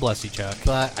 God bless you, Chuck.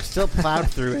 But I still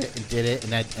plowed through it and did it,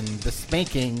 and the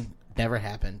spanking never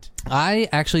happened. I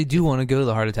actually do want to go to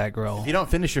the Heart Attack Grill. If you don't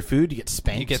finish your food, you get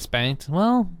spanked. You get spanked?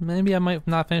 Well, maybe I might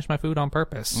not finish my food on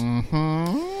purpose.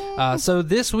 Mm-hmm. So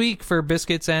this week for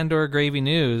Biscuits and or Gravy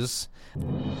News,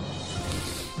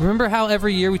 remember how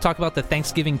every year we talk about the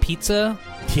Thanksgiving pizza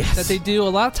that they do? A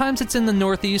lot of times it's in the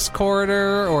Northeast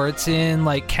corridor, or it's in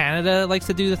like Canada likes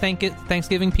to do the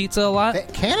Thanksgiving pizza a lot.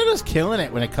 Canada's killing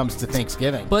it when it comes to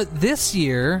Thanksgiving. But this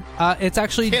year, it's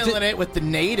actually killing it with the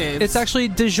natives. It's actually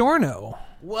DiGiorno.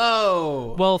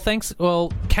 Whoa.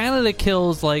 Well, Canada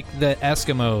kills like the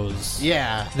Eskimos.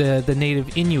 Yeah. The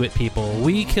native Inuit people.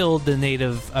 We killed the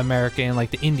Native American, like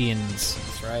the Indians.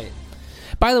 That's right.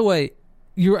 By the way,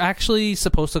 you're actually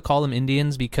supposed to call them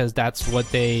Indians because that's what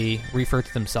they refer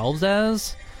to themselves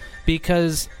as.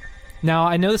 Because now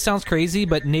I know this sounds crazy,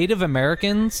 but Native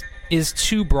Americans is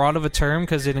too broad of a term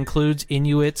because it includes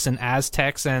Inuits and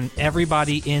Aztecs and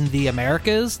everybody in the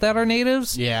Americas that are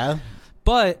natives. Yeah.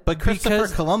 But Christopher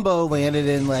Columbo landed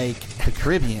in like the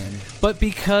Caribbean. But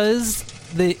because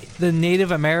the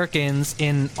Native Americans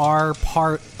in our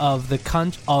part of the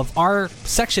of our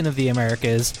section of the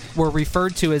Americas were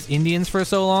referred to as Indians for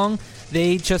so long,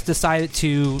 they just decided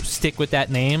to stick with that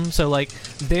name. So like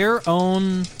their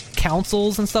own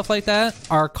councils and stuff like that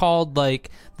are called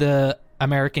like the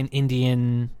American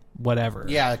Indian whatever.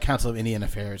 Yeah, the Council of Indian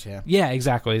Affairs, yeah. Yeah,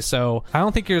 exactly. So I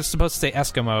don't think you're supposed to say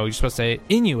Eskimo. You're supposed to say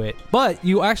Inuit. But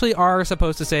you actually are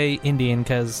supposed to say Indian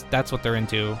because that's what they're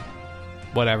into.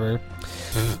 Whatever.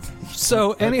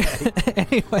 So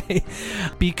anyway,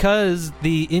 because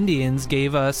the Indians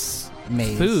gave us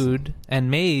maize. food and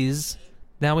maize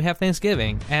now we have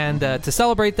Thanksgiving. And to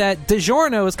celebrate that,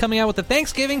 DiGiorno is coming out with the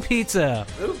Thanksgiving pizza.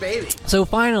 Ooh, baby. So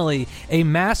finally, a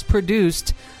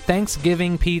mass-produced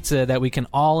Thanksgiving pizza that we can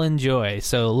all enjoy.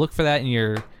 So look for that in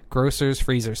your grocer's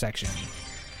freezer section.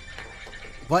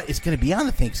 What is going to be on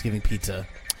the Thanksgiving pizza?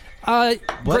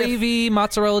 Gravy,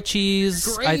 mozzarella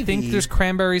cheese. Gravy? I think there's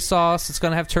cranberry sauce. It's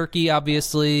going to have turkey,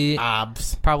 obviously.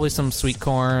 Probably some sweet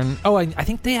corn. Oh, I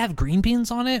think they have green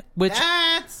beans on it, which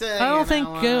That's I don't think.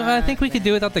 I think we could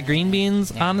do without the green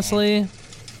beans, honestly.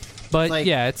 But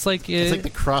it's like it's like the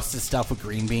crusted stuff with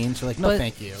green beans. You're like, no,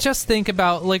 thank you. Just think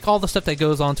about like all the stuff that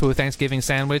goes onto a Thanksgiving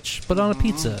sandwich, but on a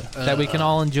pizza that we can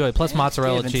all enjoy, plus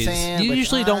mozzarella cheese. You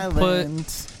usually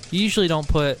don't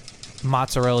put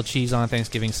mozzarella cheese on a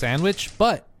Thanksgiving sandwich,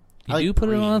 but you do put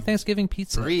it on a Thanksgiving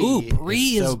pizza. Ooh,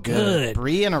 brie is so good.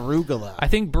 Brie and arugula. I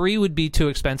think brie would be too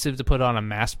expensive to put on a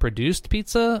mass-produced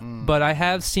pizza, but I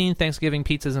have seen Thanksgiving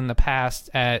pizzas in the past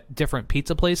at different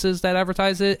pizza places that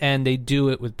advertise it, and they do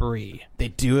it with brie. They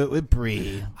do it with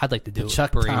brie. I'd like to do it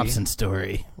Chuck with brie. Thompson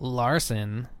story.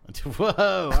 Larson.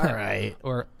 Whoa, all right.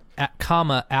 Or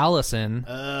Allison.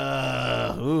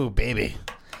 Ooh, baby.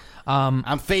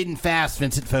 I'm fading fast,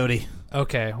 Vincent Fodi.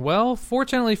 Okay, well,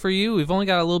 fortunately for you, we've only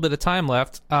got a little bit of time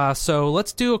left, so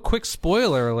let's do a quick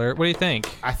spoiler alert. What do you think?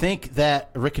 I think that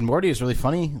Rick and Morty was really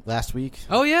funny last week.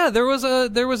 Oh yeah, there was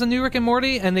a new Rick and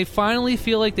Morty, and they finally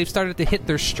feel like they've started to hit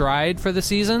their stride for the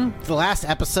season. The last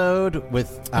episode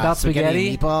with about spaghetti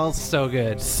and meatballs, so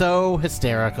good, so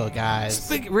hysterical, guys.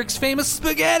 Rick's famous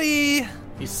spaghetti.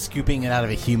 He's scooping it out of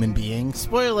a human being.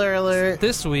 Spoiler alert.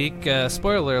 This week,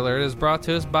 spoiler alert, is brought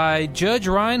to us by Judge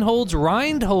Reinhold's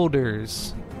Rind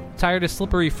Holders. Tired of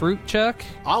slippery fruit, Chuck?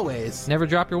 Always. Never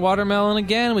drop your watermelon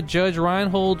again with Judge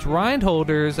Reinhold's Rind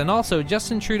Holders, and also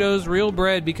Justin Trudeau's Real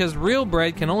Bread, because real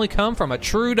bread can only come from a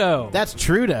Trudeau. That's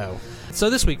Trudeau.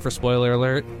 So this week for spoiler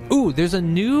alert, there's a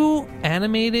new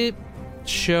animated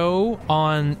show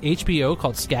on HBO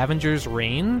called Scavenger's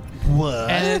Reign. What?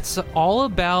 And it's all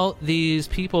about these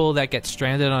people that get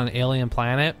stranded on an alien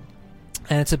planet,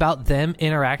 and it's about them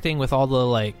interacting with all the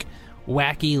like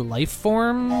wacky life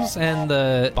forms and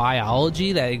the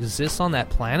biology that exists on that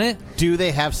planet. Do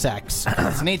they have sex?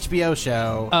 It's an HBO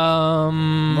show.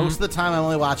 Most of the time I'm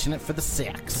only watching it for the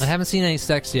sex. I haven't seen any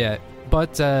sex yet.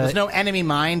 But there's no enemy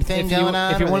mine thing going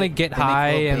on. If you want to get high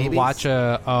and watch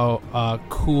a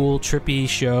cool, trippy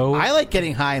show, I like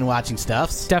getting high and watching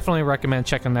stuff. Definitely recommend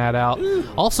checking that out. Ooh.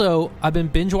 Also, I've been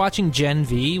binge watching Gen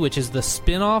V, which is the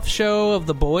spin-off show of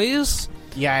The Boys.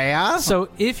 Yeah. So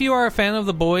if you are a fan of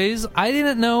The Boys, I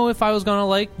didn't know if I was going to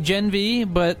like Gen V,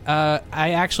 but I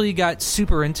actually got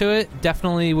super into it.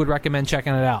 Definitely would recommend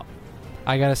checking it out.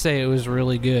 I gotta say, it was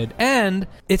really good. And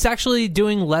it's actually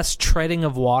doing less treading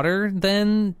of water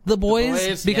than The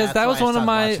Boys, because that was one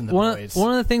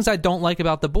of the things I don't like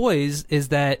about The Boys is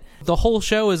that the whole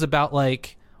show is about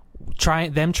like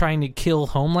trying to kill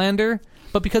Homelander.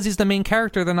 But because he's the main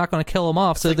character, they're not going to kill him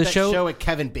off. It's so like the that show with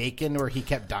Kevin Bacon where he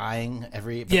kept dying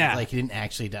like he didn't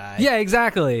actually die. Yeah,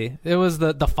 exactly. It was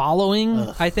the following,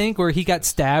 I think, where he got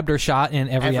stabbed or shot in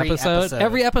every episode.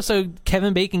 Every episode,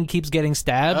 Kevin Bacon keeps getting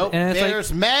stabbed. And it's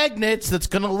there's magnets that's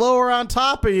going to lower on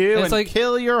top of you and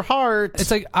kill your heart.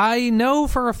 It's like, I know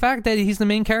for a fact that he's the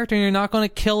main character and you're not going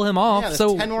to kill him off. Yeah,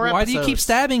 so why do you keep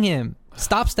stabbing him?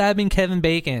 Stop stabbing Kevin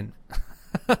Bacon.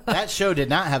 That show did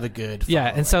not have a good following.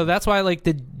 Yeah, and so that's why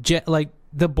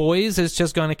The Boys is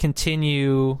just going to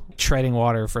continue treading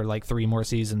water for like 3 more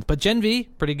seasons. But Gen V,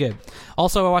 pretty good.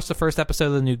 Also, I watched the first episode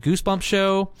of the new Goosebumps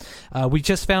show. We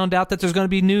just found out that there's going to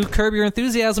be new Curb Your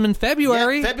Enthusiasm in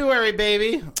February. Yeah, February,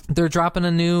 baby. They're dropping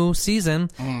a new season.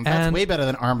 That's way better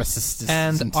than Armistice.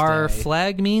 And Our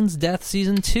Flag Means Death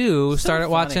Season 2. Started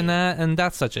watching that, and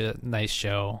that's such a nice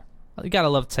show. You gotta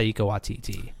love Taika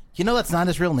Waititi. You know that's not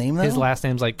his real name, though? His last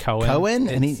name's like Cohen.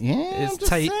 It's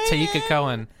Taika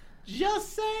Cohen.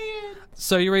 Just saying.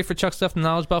 So you ready for Chuck Stuff and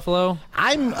Knowledge Buffalo?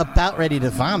 I'm about ready to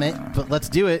vomit, but let's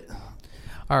do it.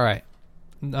 All right.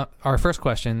 Our first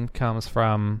question comes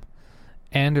from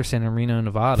Anderson in Reno,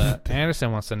 Nevada.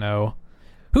 Anderson wants to know,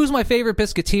 who's my favorite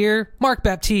biscuiteer? Mark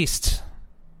Baptiste.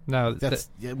 No.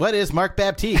 What is Mark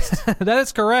Baptiste? That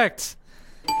is correct.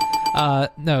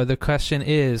 No, the question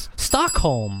is,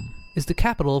 Stockholm is the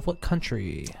capital of what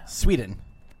country? Sweden.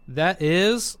 That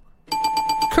is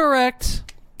correct.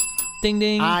 Ding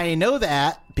ding. I know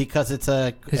that because it's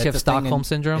a. Because you have Stockholm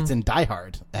syndrome. It's in Die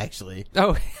Hard, actually.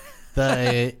 Oh,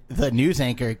 the news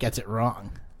anchor gets it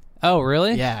wrong. Oh,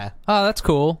 really? Yeah. Oh, that's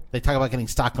cool. They talk about getting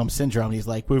Stockholm syndrome. And he's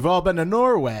like, "We've all been to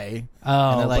Norway."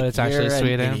 Oh, like, but it's actually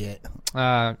Sweden. Idiot.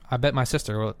 I bet my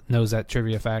sister knows that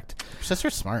trivia fact. Your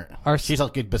sister's smart. She's a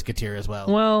good biscuiteer as well.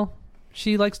 Well,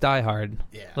 She likes Die Hard.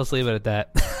 Yeah. Let's leave it at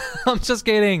that. I'm just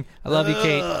kidding. I love you,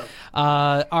 Kate.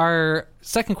 Our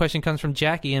second question comes from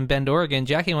Jackie in Bend, Oregon.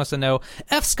 Jackie wants to know,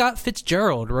 F. Scott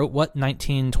Fitzgerald wrote what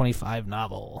 1925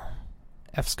 novel?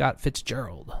 F. Scott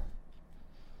Fitzgerald.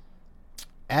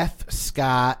 F.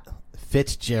 Scott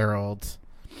Fitzgerald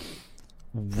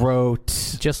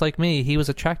wrote... Just like me, he was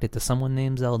attracted to someone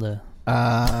named Zelda.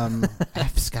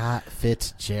 F. Scott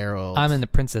Fitzgerald. I'm into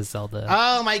Princess Zelda.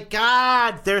 Oh my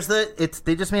God!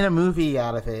 They just made a movie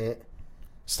out of it,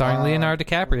 Starring Leonardo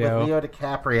DiCaprio. with Leo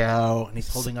DiCaprio, and he's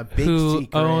holding a big who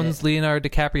secret. owns Leonardo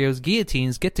DiCaprio's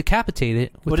guillotines, get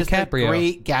decapitated with What is that? DiCaprio.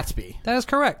 Great Gatsby. That is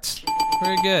correct.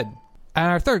 Very good. And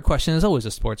our third question is always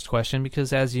a sports question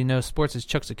because, as you know, sports is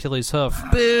Chuck's Achilles hoof.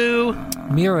 Boo!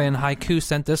 Mira in Haiku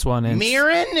sent this one in.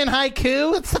 Mirren in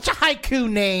Haiku? It's such a haiku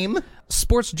name.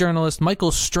 Sports journalist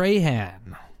Michael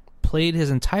Strahan played his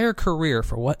entire career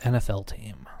for what NFL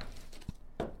team?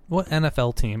 What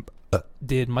NFL team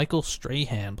did Michael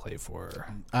Strahan play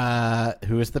for?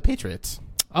 Who is the Patriots?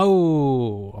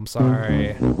 Oh, I'm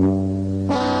sorry. It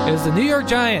was the New York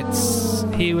Giants.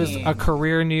 He was a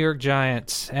career New York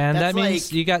Giant. And That's that means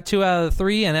like- you got 2 out of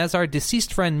 3. And as our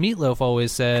deceased friend Meatloaf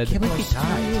always said, Can't believe he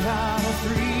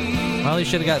died. well, he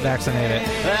should have got vaccinated.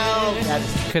 Well,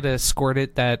 that's... Could have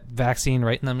squirted that vaccine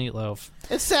right in the meatloaf.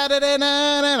 It's Saturday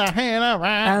night and I hang around.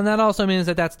 And that also means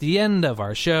that that's the end of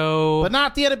our show. But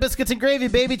not the end of Biscuits and Gravy,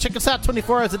 baby. Check us out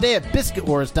 24 hours a day at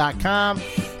biscuitwars.com.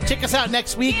 Check us out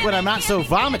next week when I'm not so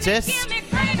vomitous.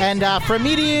 And from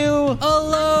me to you,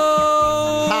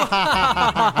 hello.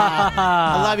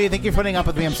 I love you. Thank you for putting up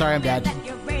with me. I'm sorry I'm dead.